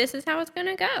 Yeah. this is how it's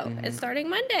gonna go. It's starting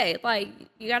Monday. Like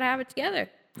you gotta have it together.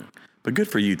 But good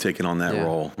for you taking on that Yeah.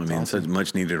 role. I mean, such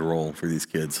much needed role for these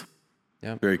kids.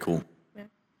 Yep. Very cool.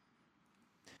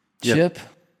 Chip,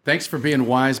 Thanks for being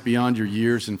wise beyond your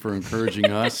years and for encouraging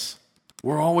us.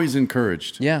 We're always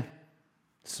encouraged. yeah,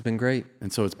 this has been great.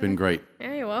 And so it's been great.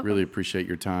 Yeah, you're welcome. Really appreciate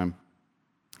your time.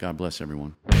 God bless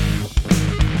everyone.